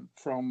gradient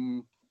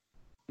from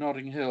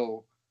Notting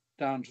Hill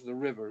down to the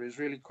river is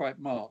really quite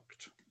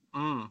marked.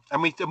 And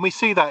we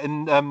see that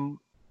in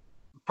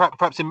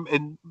perhaps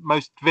in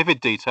most vivid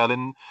detail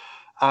in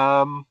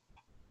A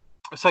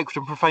Sacred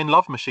and Profane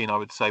Love Machine, I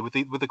would say, with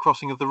the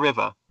crossing of the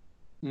river.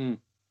 The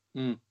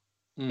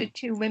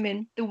 2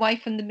 women, the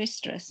wife and the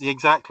mistress.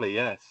 Exactly,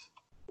 yes.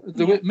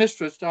 The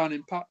mistress down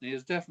in Putney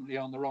is definitely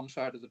on the wrong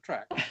side of the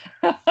track.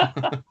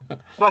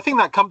 But I think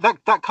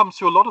that comes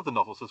through a lot of the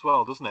novels as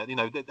well, doesn't it? You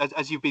know,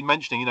 as you've been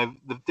mentioning, you know,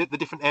 the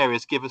different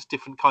areas give us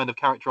different kind of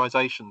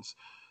characterizations.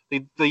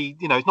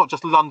 It's not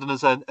just London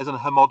as an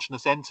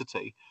homogenous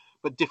entity,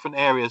 but different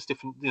areas,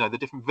 the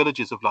different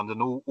villages of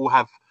London all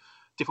have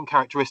different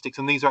characteristics,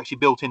 and these are actually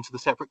built into the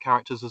separate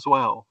characters as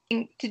well.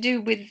 To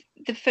do with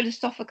the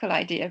philosophical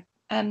idea,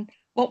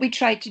 what we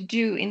try to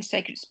do in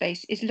Sacred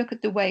Space is look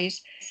at the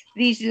ways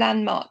these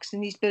landmarks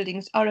and these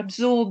buildings are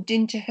absorbed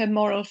into her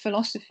moral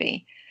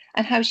philosophy,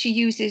 and how she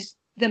uses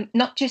them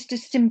not just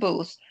as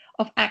symbols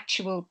of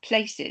actual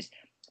places,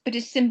 but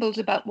as symbols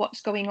about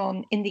what's going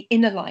on in the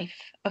inner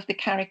life of the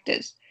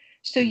characters.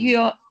 So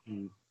you're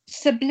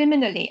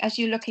subliminally, as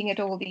you're looking at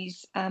all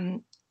these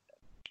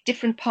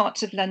different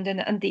parts of London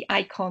and the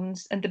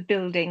icons and the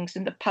buildings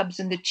and the pubs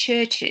and the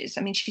churches,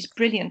 I mean, she's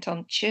brilliant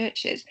on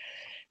churches,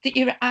 that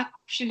you're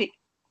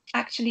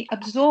actually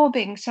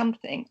absorbing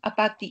something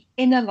about the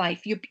inner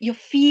life. You're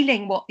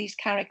feeling what these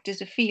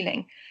characters are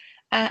feeling.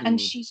 and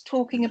she's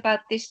talking about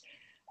this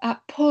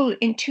pull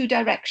in two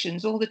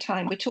directions all the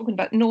time. We're talking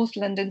about North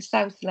London,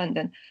 South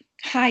London,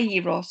 high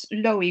eros,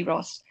 low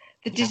eros,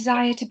 the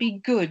desire to be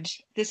good,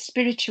 the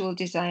spiritual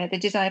desire, the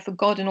desire for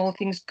God and all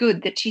things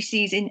good that she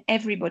sees in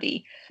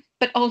everybody,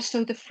 but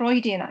also the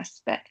Freudian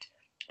aspect,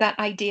 that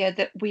idea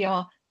that we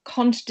are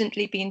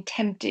constantly being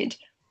tempted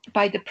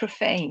by the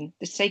profane,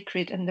 the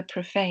sacred and the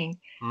profane.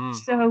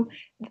 So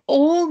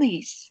all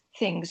these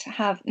things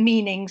have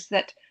meanings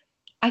that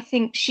I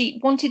think she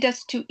wanted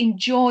us to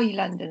enjoy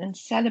London and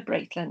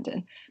celebrate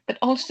London, but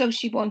also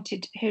she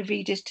wanted her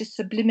readers to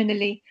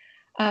subliminally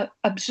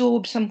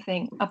absorb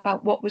something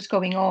about what was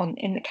going on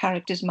in the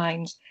characters'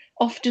 minds,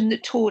 often the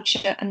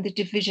torture and the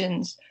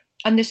divisions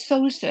and the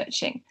soul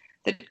searching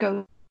that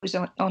goes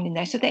on in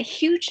there. So they're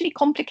hugely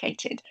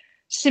complicated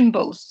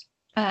symbols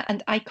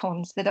and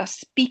icons that are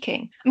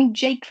speaking. I mean,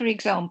 Jake, for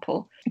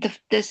example,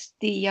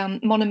 the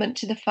monument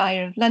to the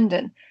fire of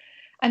London,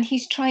 and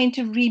he's trying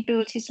to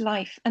rebuild his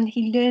life, and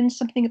he learns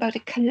something about a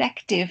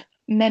collective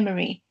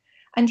memory,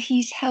 and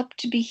he's helped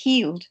to be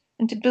healed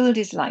and to build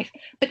his life.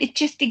 But it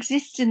just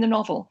exists in the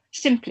novel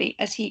simply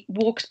as he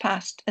walks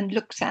past and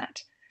looks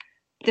at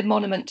the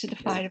monument to the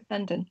fire of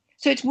London.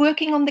 So it's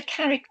working on the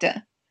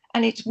character,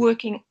 and it's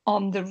working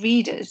on the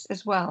readers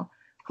as well,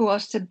 who are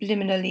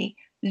subliminally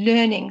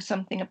learning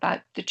something about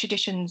the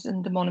traditions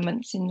and the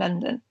monuments in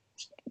London.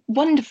 It's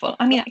wonderful.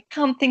 I mean, I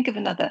can't think of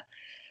another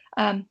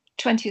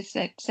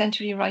 20th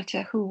century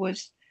writer who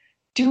was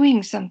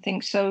doing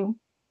something so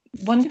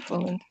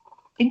wonderful and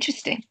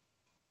interesting.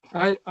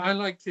 I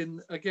liked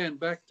again,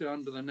 back to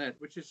Under the Net,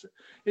 which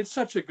it's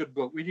such a good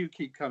book. We do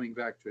keep coming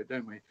back to it,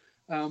 don't we?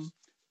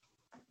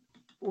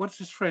 What's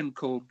his friend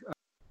called?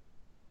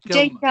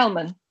 Dave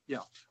Gelman. Yeah.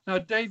 Now,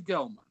 Dave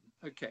Gelman.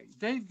 Okay.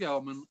 Dave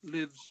Gelman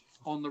lives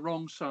on the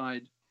wrong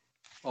side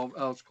of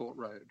Earl's Court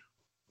Road.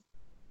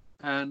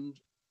 And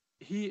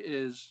he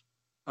is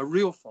a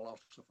real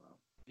philosopher.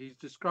 He's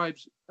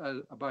described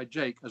by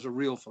Jake as a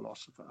real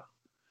philosopher.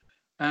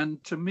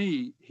 And to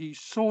me, he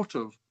sort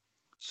of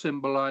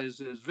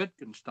symbolizes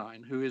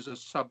Wittgenstein, who is a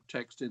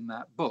subtext in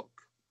that book.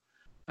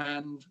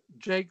 And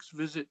Jake's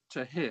visit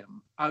to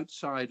him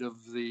outside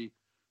of the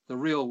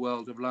real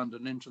world of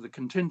London into the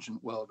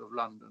contingent world of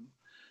London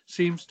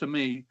seems to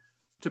me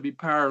to be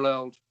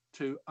paralleled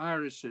to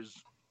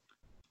Iris's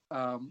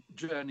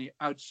journey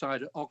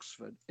outside of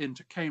Oxford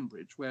into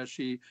Cambridge, where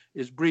she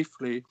is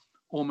briefly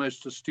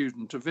almost a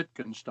student of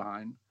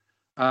Wittgenstein.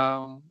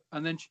 And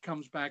then she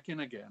comes back in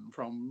again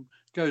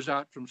goes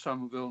out from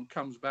Somerville and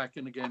comes back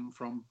in again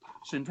from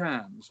St.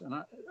 Anne's.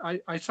 And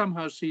I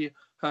somehow see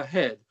her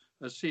head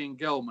as seeing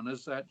Gelman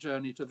as that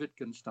journey to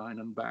Wittgenstein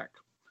and back.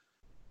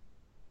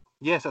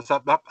 Yes, that's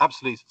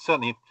absolutely,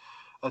 certainly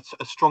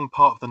a strong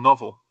part of the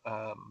novel,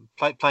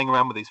 playing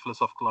around with these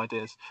philosophical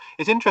ideas.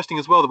 It's interesting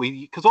as well that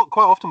because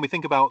quite often we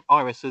think about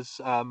Iris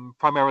as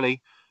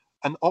primarily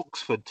an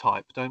Oxford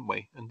type, don't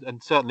we?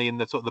 And certainly in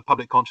the sort of the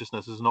public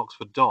consciousness as an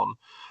Oxford Don.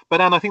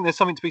 But Anne, I think there's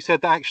something to be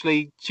said that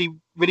actually she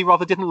really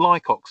rather didn't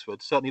like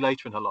Oxford, certainly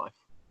later in her life.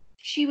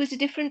 She was a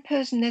different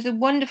person. There's a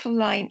wonderful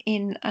line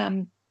in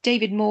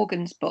David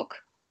Morgan's book,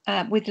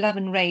 With Love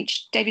and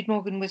Rage. David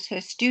Morgan was her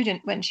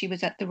student when she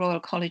was at the Royal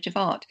College of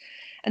Art,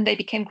 and they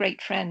became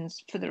great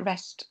friends for the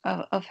rest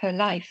of her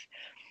life.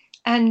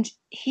 And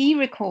he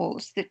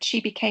recalls that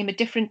she became a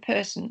different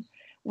person.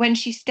 When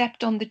she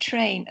stepped on the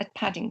train at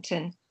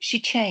Paddington, she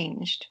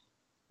changed.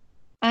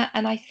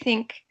 And I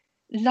think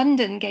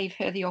London gave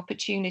her the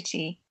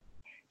opportunity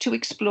to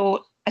explore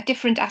a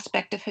different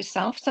aspect of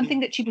herself, something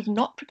that she was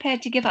not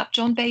prepared to give up.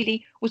 John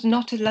Bailey was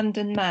not a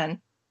London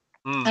man.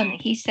 And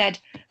he said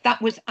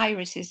that was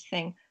Iris's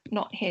thing,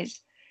 not his.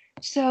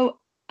 So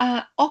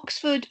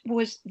Oxford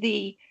was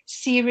the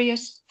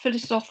serious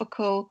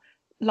philosophical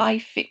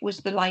life. It was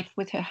the life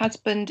with her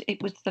husband.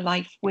 It was the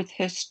life with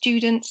her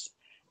students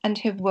and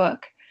her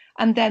work.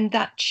 And then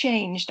that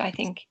changed, I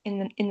think, in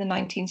the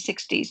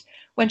 1960s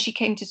when she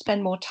came to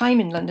spend more time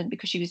in London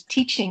because she was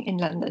teaching in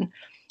London.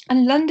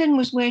 And London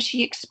was where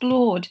she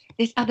explored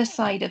this other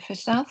side of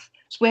herself.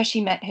 It's where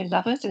she met her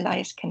lovers,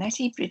 Elias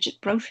Canetti,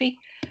 Bridget Brophy,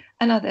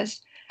 and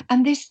others.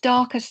 And this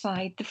darker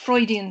side, the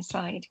Freudian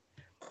side,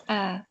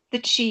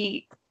 that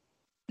she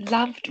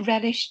loved,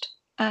 relished,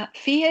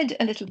 feared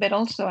a little bit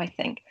also, I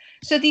think.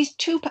 So these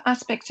two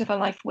aspects of her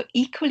life were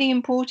equally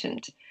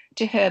important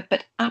to her,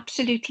 but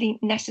absolutely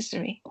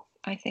necessary,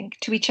 I think,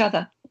 to each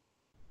other.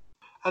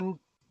 And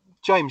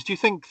James, do you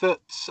think that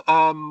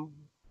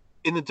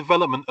in the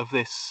development of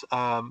this,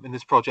 in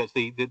this project,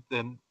 the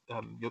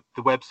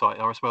website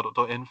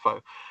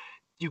rsmurdoch.info,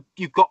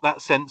 you got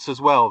that sense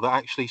as well that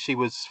actually she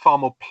was far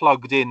more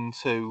plugged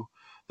into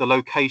the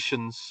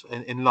locations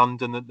in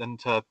London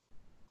and her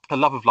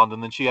love of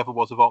London than she ever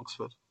was of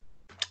Oxford?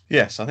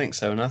 Yes, I think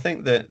so, and I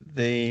think that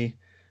the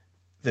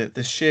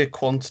sheer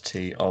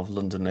quantity of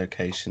London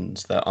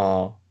locations that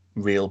are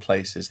real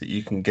places that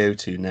you can go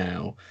to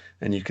now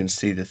and you can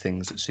see the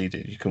things that she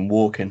did. You can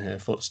walk in her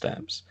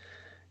footsteps.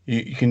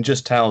 You can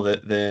just tell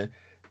that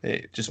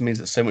it just means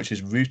that so much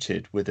is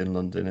rooted within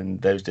London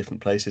and those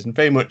different places, and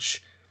very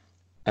much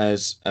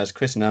as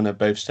Chris and Anna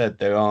both said,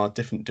 there are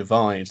different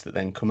divides that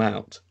then come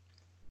out.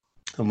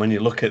 And when you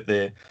look at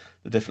the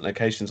different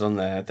locations on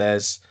there,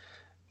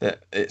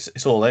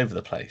 it's all over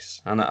the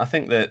place. And I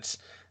think that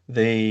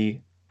the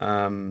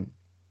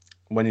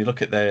when you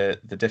look at the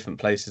different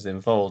places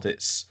involved,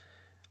 it's,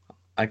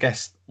 I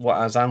guess,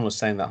 what, as Anne was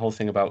saying, that whole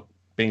thing about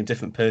being a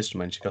different person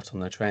when she got on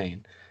the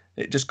train,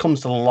 it just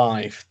comes to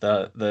life,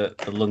 the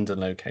London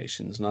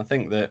locations. And I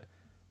think that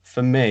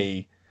for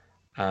me,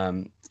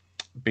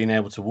 being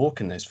able to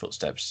walk in those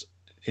footsteps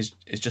is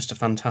just a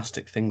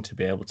fantastic thing to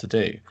be able to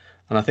do.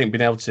 And I think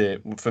being able to,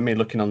 for me,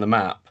 looking on the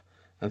map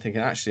and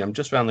thinking, actually, I'm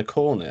just around the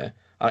corner.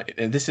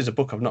 This is a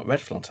book I've not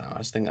read for a long time. I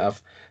just think I'm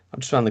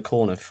just around the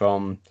corner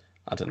from,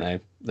 I don't know,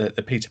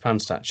 the Peter Pan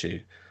statue.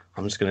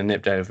 I'm just going to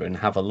nip over and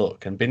have a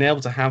look. And being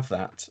able to have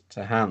that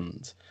to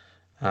hand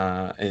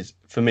is,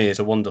 for me, is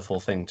a wonderful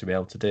thing to be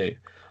able to do.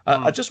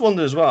 I just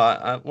wonder as well,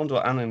 I wonder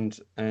what Anne and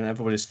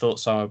everybody's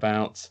thoughts are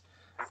about,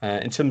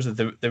 in terms of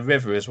the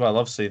river as well.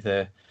 Obviously,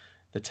 the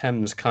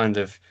Thames kind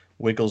of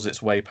wiggles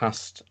its way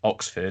past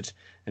Oxford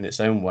in its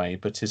own way,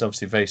 but is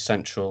obviously very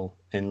central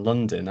in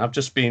London.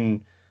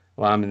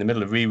 I'm in the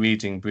middle of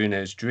rereading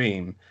Bruno's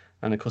Dream,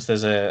 and of course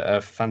there's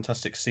a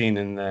fantastic scene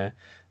in the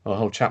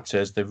whole chapter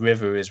as the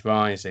river is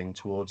rising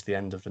towards the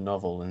end of the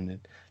novel, and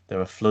there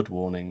are flood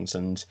warnings,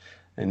 and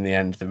in the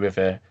end the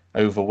river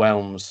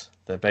overwhelms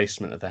the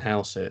basement of the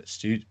house at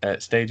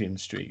Stadium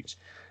Street,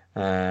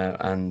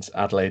 and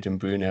Adelaide and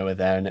Bruno are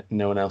there, and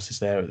no one else is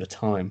there at the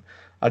time.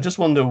 I just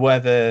wonder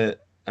whether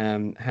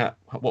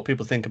what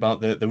people think about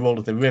the role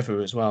of the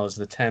river as well as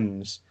the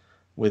Thames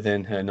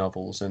within her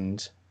novels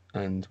and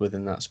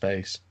within that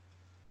space.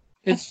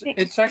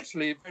 It's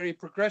actually very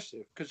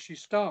progressive, because she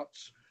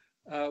starts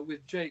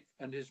with Jake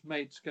and his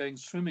mates going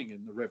swimming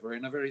in the river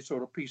in a very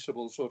sort of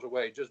peaceable sort of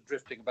way, just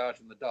drifting about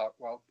in the dark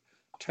while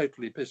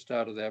totally pissed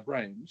out of their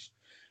brains.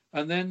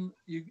 And then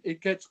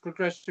it gets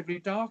progressively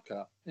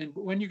darker. And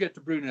when you get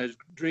to Bruno's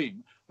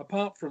Dream,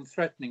 apart from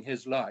threatening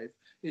his life,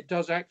 it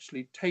does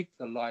actually take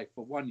the life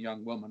of one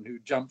young woman who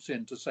jumps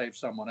in to save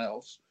someone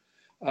else.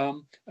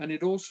 And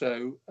it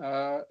also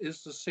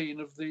is the scene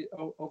of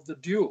the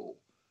duel,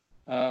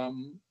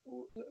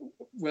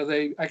 where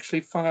they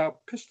actually fire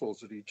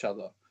pistols at each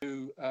other.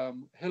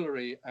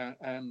 Hilary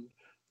and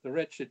the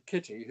wretched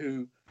Kitty,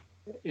 who,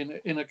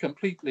 in a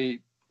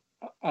completely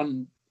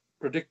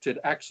unpredicted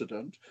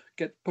accident,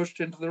 gets pushed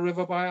into the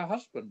river by her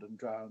husband and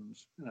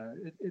drowns.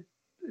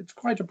 It's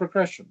quite a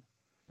progression.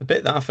 The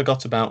bit that I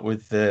forgot about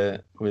with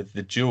the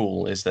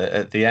duel is that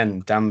at the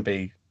end,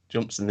 Danby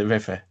jumps in the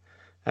river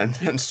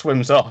and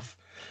swims off.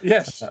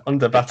 Yes,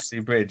 under Battersea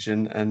Bridge,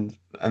 and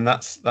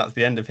that's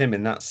the end of him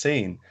in that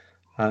scene.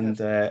 And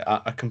yes.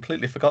 I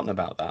completely forgotten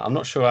about that. I'm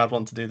not sure I'd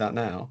want to do that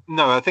now.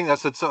 No, I think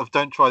that's a sort of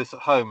don't try this at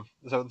home.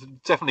 So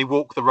definitely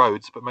walk the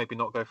roads, but maybe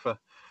not go for.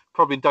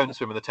 Probably don't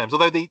swim in the Thames.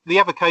 Although the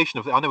evocation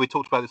of, I know we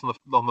talked about this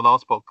on the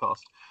last podcast.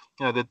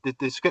 The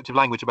descriptive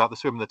language about the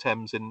swim in the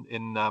Thames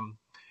in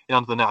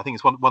Under the Net, I think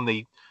it's one of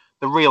the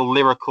real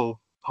lyrical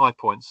high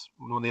points,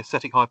 one of the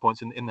aesthetic high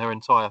points in their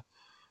entire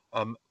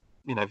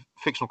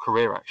fictional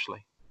career,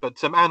 actually.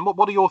 But Anne,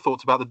 what are your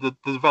thoughts about the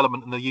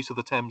development and the use of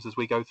the Thames as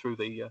we go through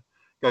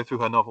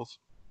her novels?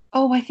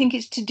 Oh, I think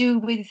it's to do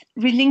with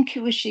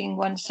relinquishing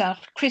oneself.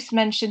 Chris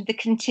mentioned the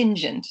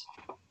contingent.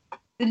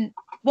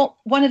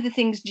 One of the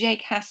things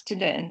Jake has to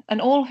learn,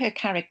 and all her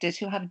characters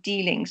who have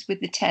dealings with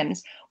the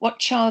Thames, what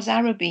Charles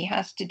Araby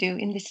has to do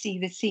in The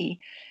Sea,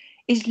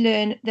 is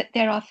learn that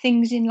there are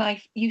things in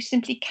life you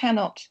simply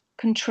cannot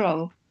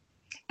control.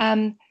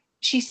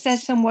 She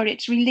says somewhere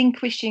it's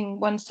relinquishing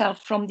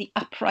oneself from the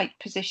upright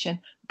position,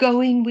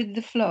 going with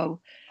the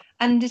flow,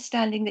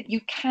 understanding that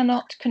you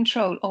cannot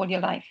control all your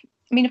life.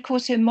 I mean, of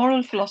course, her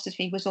moral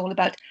philosophy was all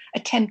about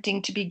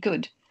attempting to be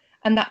good,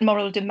 and that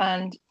moral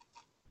demand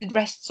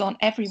rests on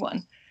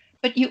everyone.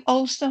 But you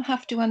also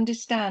have to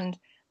understand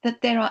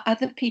that there are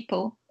other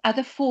people,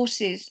 other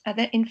forces,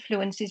 other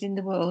influences in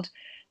the world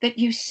that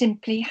you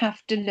simply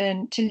have to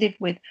learn to live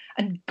with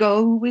and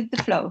go with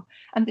the flow.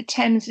 And the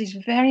Thames is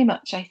very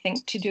much, I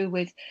think, to do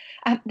with,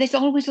 there's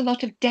always a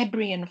lot of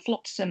debris and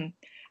flotsam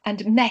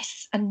and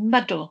mess and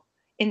muddle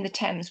in the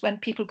Thames when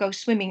people go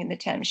swimming in the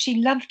Thames. She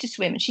loved to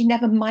swim and she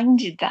never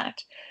minded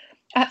that.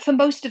 For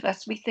most of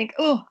us, we think,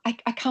 oh, I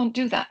can't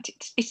do that.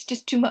 It's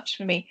just too much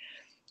for me.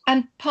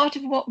 And part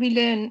of what we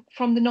learn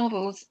from the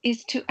novels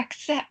is to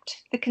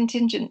accept the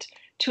contingent,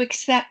 to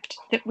accept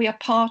that we are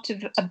part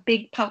of a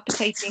big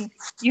palpitating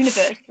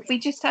universe that we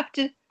just have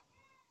to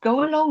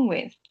go along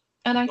with.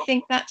 And I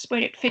think that's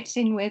where it fits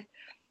in with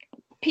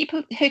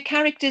people. Her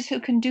characters who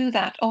can do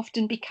that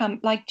often become,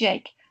 like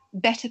Jake,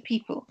 better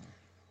people.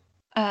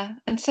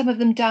 And some of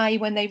them die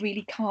when they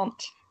really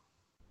can't,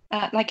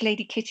 like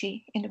Lady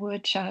Kitty in A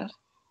Word Child.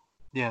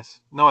 Yes,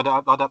 no,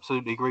 I'd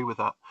absolutely agree with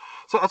that.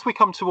 So as we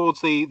come towards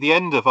the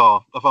end of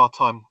our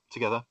time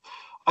together,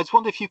 I just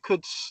wonder if you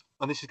could,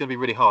 and this is going to be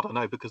really hard, I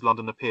know, because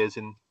London appears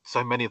in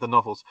so many of the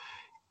novels.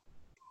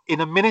 in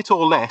a minute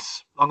or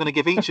less, I'm going to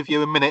give each of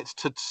you a minute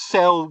to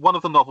sell one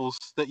of the novels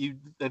that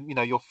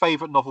your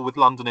favourite novel with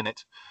London in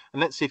it,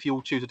 and let's see if you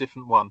all choose a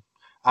different one.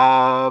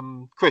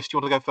 Chris, do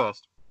you want to go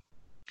first?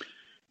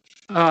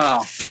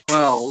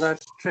 Well,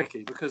 that's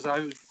tricky because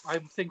I'm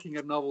thinking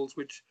of novels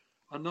which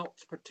are not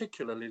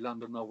particularly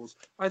London novels.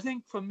 I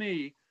think for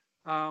me,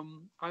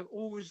 I've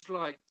always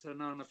liked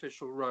An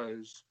Unofficial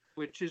Rose,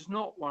 which is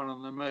not one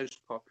of the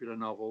most popular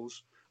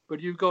novels, but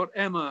you've got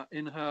Emma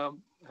in her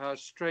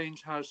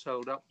strange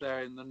household up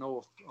there in the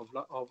north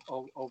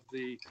of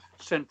the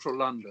central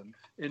London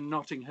in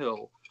Notting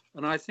Hill.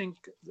 And I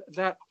think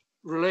that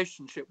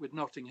relationship with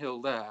Notting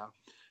Hill there,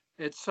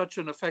 it's such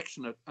an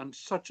affectionate and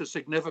such a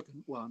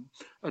significant one,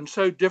 and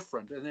so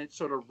different in its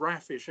sort of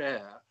raffish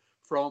air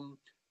from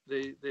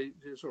the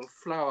sort of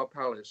Flower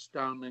Palace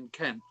down in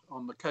Kent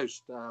on the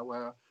coast there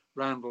where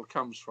Randall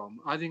comes from.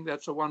 I think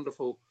that's a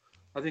wonderful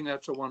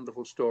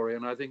story,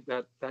 and I think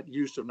that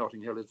use of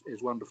Notting Hill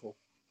is wonderful.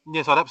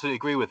 Yes, I'd absolutely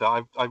agree with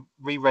that. I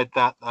reread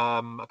that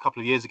a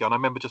couple of years ago, and I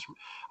remember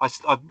I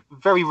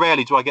very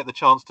rarely do I get the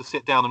chance to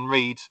sit down and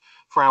read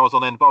for hours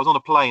on end. But I was on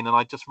a plane and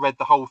I just read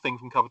the whole thing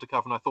from cover to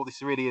cover, and I thought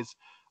this really is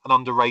an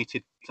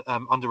underrated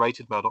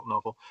Murdoch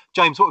novel.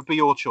 James, what would be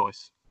your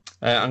choice?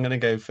 I'm going to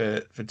go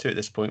for two at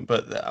this point,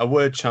 but A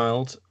Word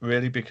Child,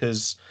 really,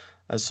 because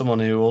as someone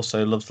who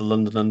also loves the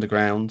London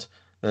Underground,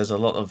 there's a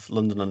lot of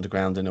London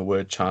Underground in A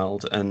Word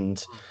Child,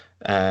 and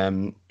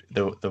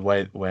the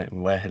way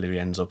where Hilary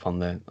ends up on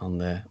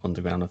the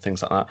underground and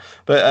things like that.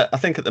 But I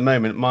think at the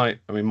moment,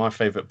 my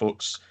favourite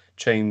books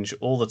change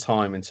all the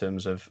time in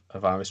terms of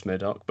Iris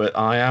Murdoch. But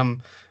I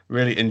am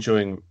really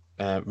enjoying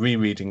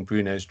rereading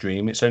Bruno's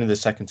Dream. It's only the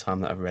second time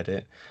that I've read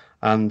it,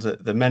 and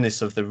the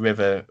menace of the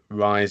river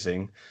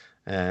rising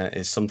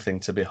is something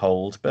to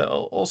behold. But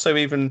also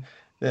even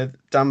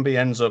Danby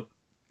ends up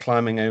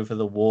climbing over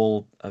the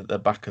wall at the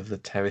back of the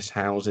terrace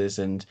houses,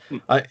 and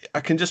I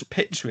can just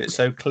picture it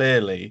so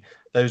clearly,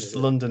 those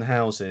London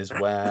houses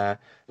where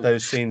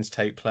those scenes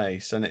take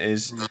place, and it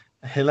is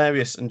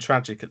hilarious and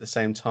tragic at the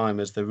same time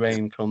as the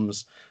rain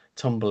comes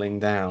tumbling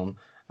down.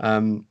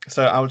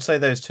 So I would say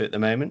those two at the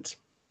moment.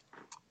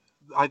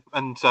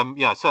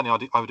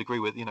 Certainly I would agree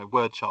with,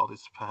 Word Child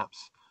is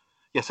perhaps,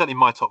 certainly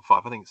my top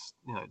 5. I think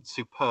it's,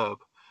 superb.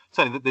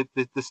 Certainly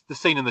the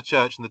scene in the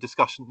church and the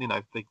discussion,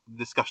 the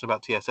discussion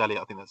about T.S.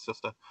 Eliot, I think that's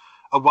just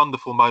a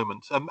wonderful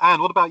moment.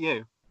 Anne, what about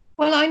you?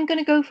 Well, I'm going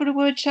to go for A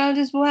Word Child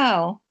as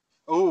well.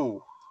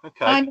 Oh,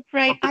 okay. I'm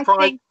afraid.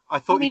 I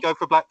thought you'd go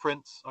for Black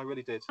Prince. I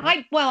really did.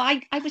 I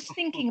was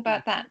thinking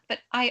about that, but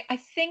I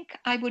think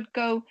I would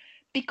go,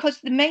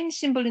 because the main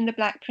symbol in the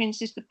Black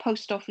Prince is the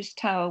post office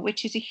tower,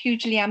 which is a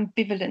hugely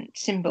ambivalent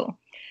symbol.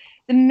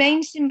 The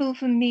main symbol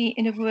for me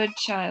in A Word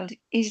Child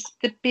is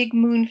the big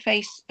moon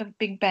face of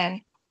Big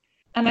Ben.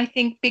 And I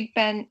think Big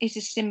Ben is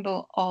a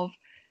symbol of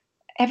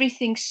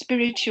everything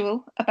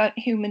spiritual about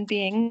human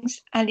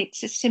beings, and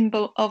it's a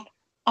symbol of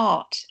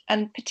art,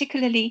 and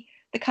particularly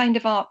the kind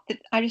of art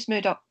that Iris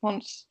Murdoch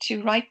wants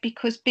to write,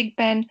 because Big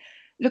Ben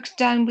looks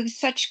down with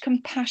such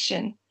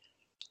compassion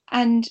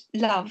and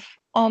love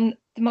on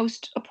the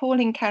most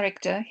appalling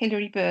character,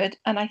 Hilary Bird,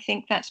 and I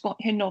think that's what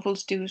her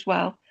novels do as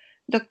well.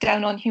 Look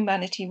down on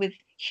humanity with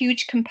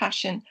huge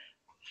compassion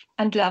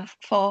and love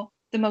for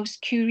the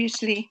most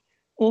curiously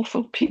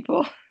awful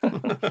people.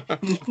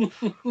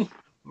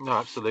 No,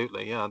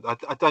 absolutely, yeah. I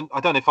don't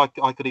know if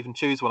I could even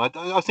choose one.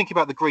 I was thinking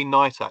about the Green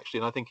Knight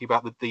actually, and I thinking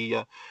about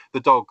the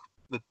dog,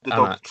 the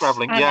dog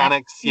travelling,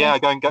 Annex,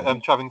 going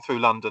travelling through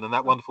London, and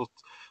that wonderful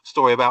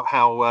story about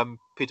how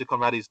Peter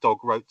Conradi's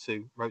dog wrote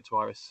to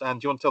Iris. And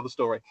do you want to tell the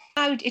story?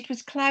 It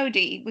was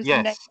Cloudy, was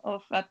the name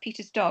of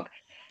Peter's dog,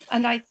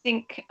 and I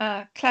think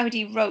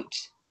Cloudy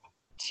wrote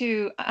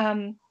to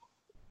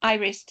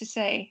Iris to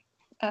say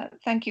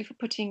thank you for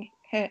putting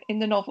her in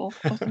the novel.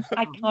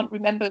 I can't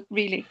remember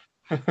really.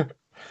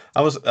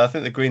 I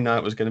think the Green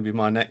Knight was going to be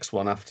my next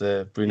one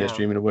after Bruno's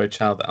Dream and A Word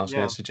Child that I was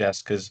going to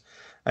suggest, because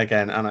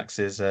again,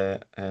 Annex's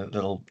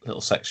little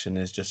section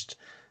is just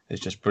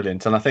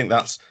brilliant, and I think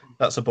that's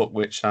a book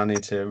which I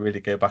need to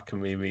really go back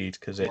and reread,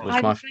 because it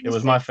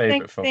was my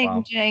favourite for a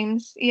while.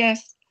 James,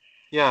 yes,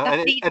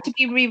 that needs to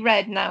be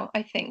reread now,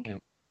 I think. Yeah.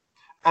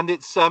 And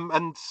it's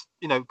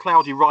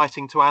Cloudy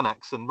writing to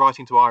Annex and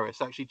writing to Iris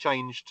actually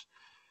changed,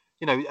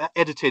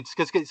 edited,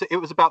 because it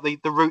was about the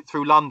route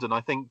through London,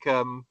 I think.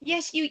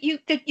 Yes, you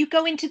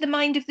go into the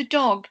mind of the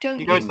dog, don't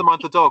you? You go into the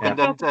mind of the dog, and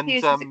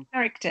as a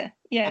character,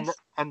 yes.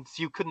 And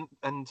you couldn't,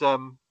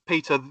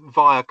 Peter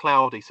via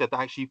Cloudy said that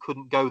actually you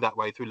couldn't go that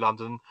way through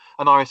London,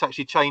 and Iris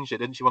actually changed it,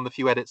 didn't she? One of the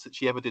few edits that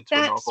she ever did to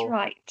a novel. That's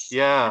right.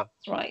 Yeah.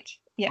 That's right.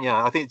 Yeah.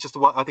 Yeah, I think it's just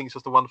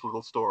a wonderful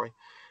little story.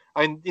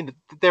 I mean,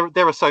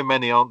 there are so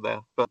many, aren't there?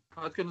 But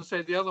I was going to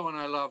say the other one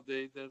I love,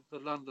 the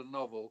London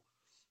novel,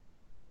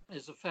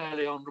 is A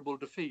Fairly Honourable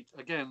Defeat.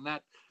 Again,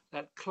 that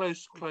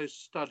close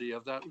study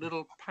of that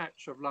little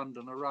patch of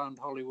London around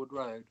Hollywood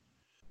Road,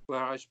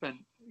 where I spent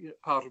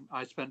part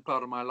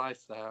of my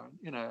life there.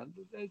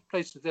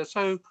 Places, they're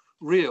so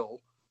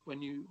real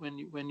when you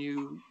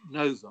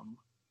know them.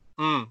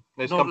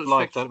 They come to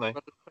life, don't they?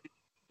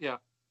 Yeah.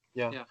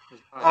 Yeah. Yeah,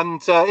 that's right.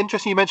 And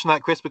interesting you mentioned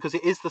that, Chris, because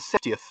it is the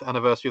 70th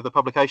anniversary of the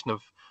publication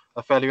of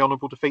A Fairly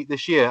Honourable Defeat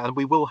this year, and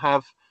we will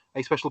have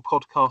a special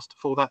podcast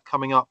for that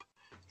coming up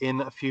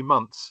in a few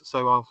months.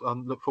 So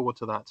I'll look forward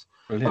to that.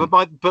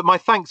 But my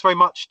thanks very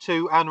much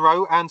to Anne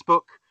Rowe. Anne's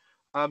book,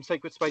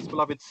 Sacred Space,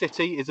 Beloved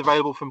City, is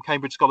available from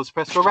Cambridge Scholars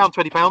Press for around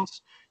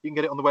 £20. You can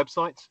get it on the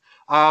website.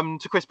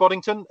 To Chris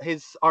Boddington,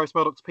 his Iris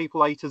Murdoch's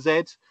People A to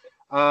Z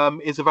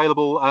is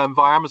available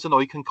via Amazon,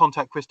 or you can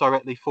contact Chris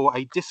directly for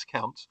a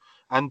discount.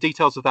 And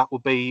details of that will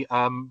be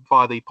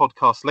via the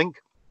podcast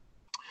link.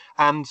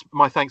 And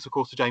my thanks, of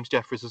course, to James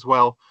Jeffries as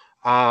well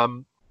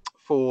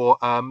for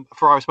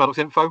Iris Murdoch's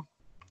info.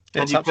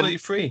 It's absolutely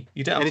free.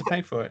 You don't have to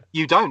pay for it.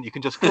 You don't. You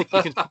can just click.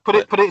 You can put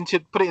it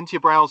into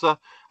your browser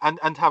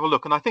and have a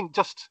look. And I think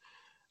just,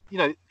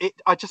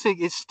 I just think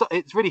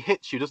it really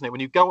hits you, doesn't it?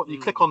 When you go, you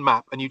click on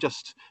map and you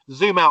just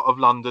zoom out of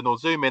London or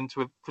zoom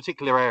into a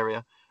particular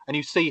area, and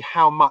you see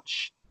how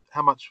much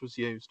was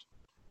used.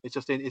 It's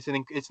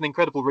an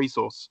incredible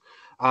resource,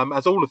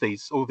 as all of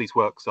these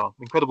works are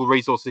incredible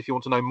resources if you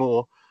want to know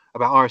more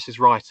about Iris's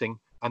writing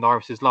and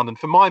Iris's London.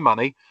 For my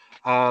money,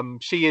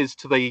 she is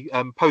to the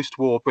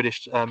post-war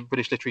British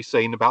literary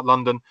scene about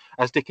London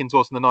as Dickens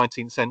was in the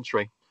 19th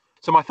century.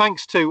 So my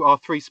thanks to our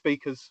three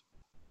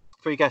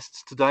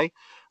guests today.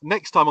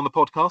 Next time on the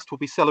podcast, we'll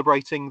be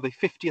celebrating the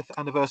 50th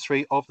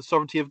anniversary of the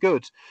Sovereignty of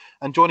Good,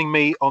 and joining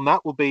me on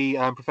that will be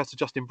Professor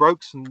Justin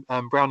Brokes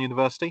from Brown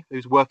University,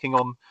 who's working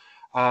on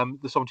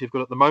the Sovereignty of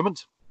Good at the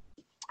moment,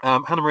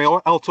 Hannah Marie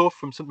Altorf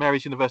from St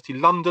Mary's University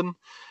London,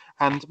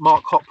 and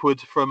Mark Hopwood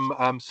from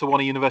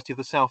Sewanee University of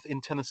the South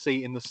in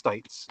Tennessee in the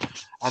States.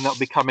 And that'll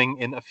be coming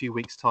in a few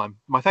weeks' time.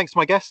 My thanks to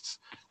my guests,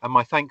 and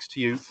my thanks to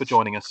you for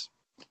joining us.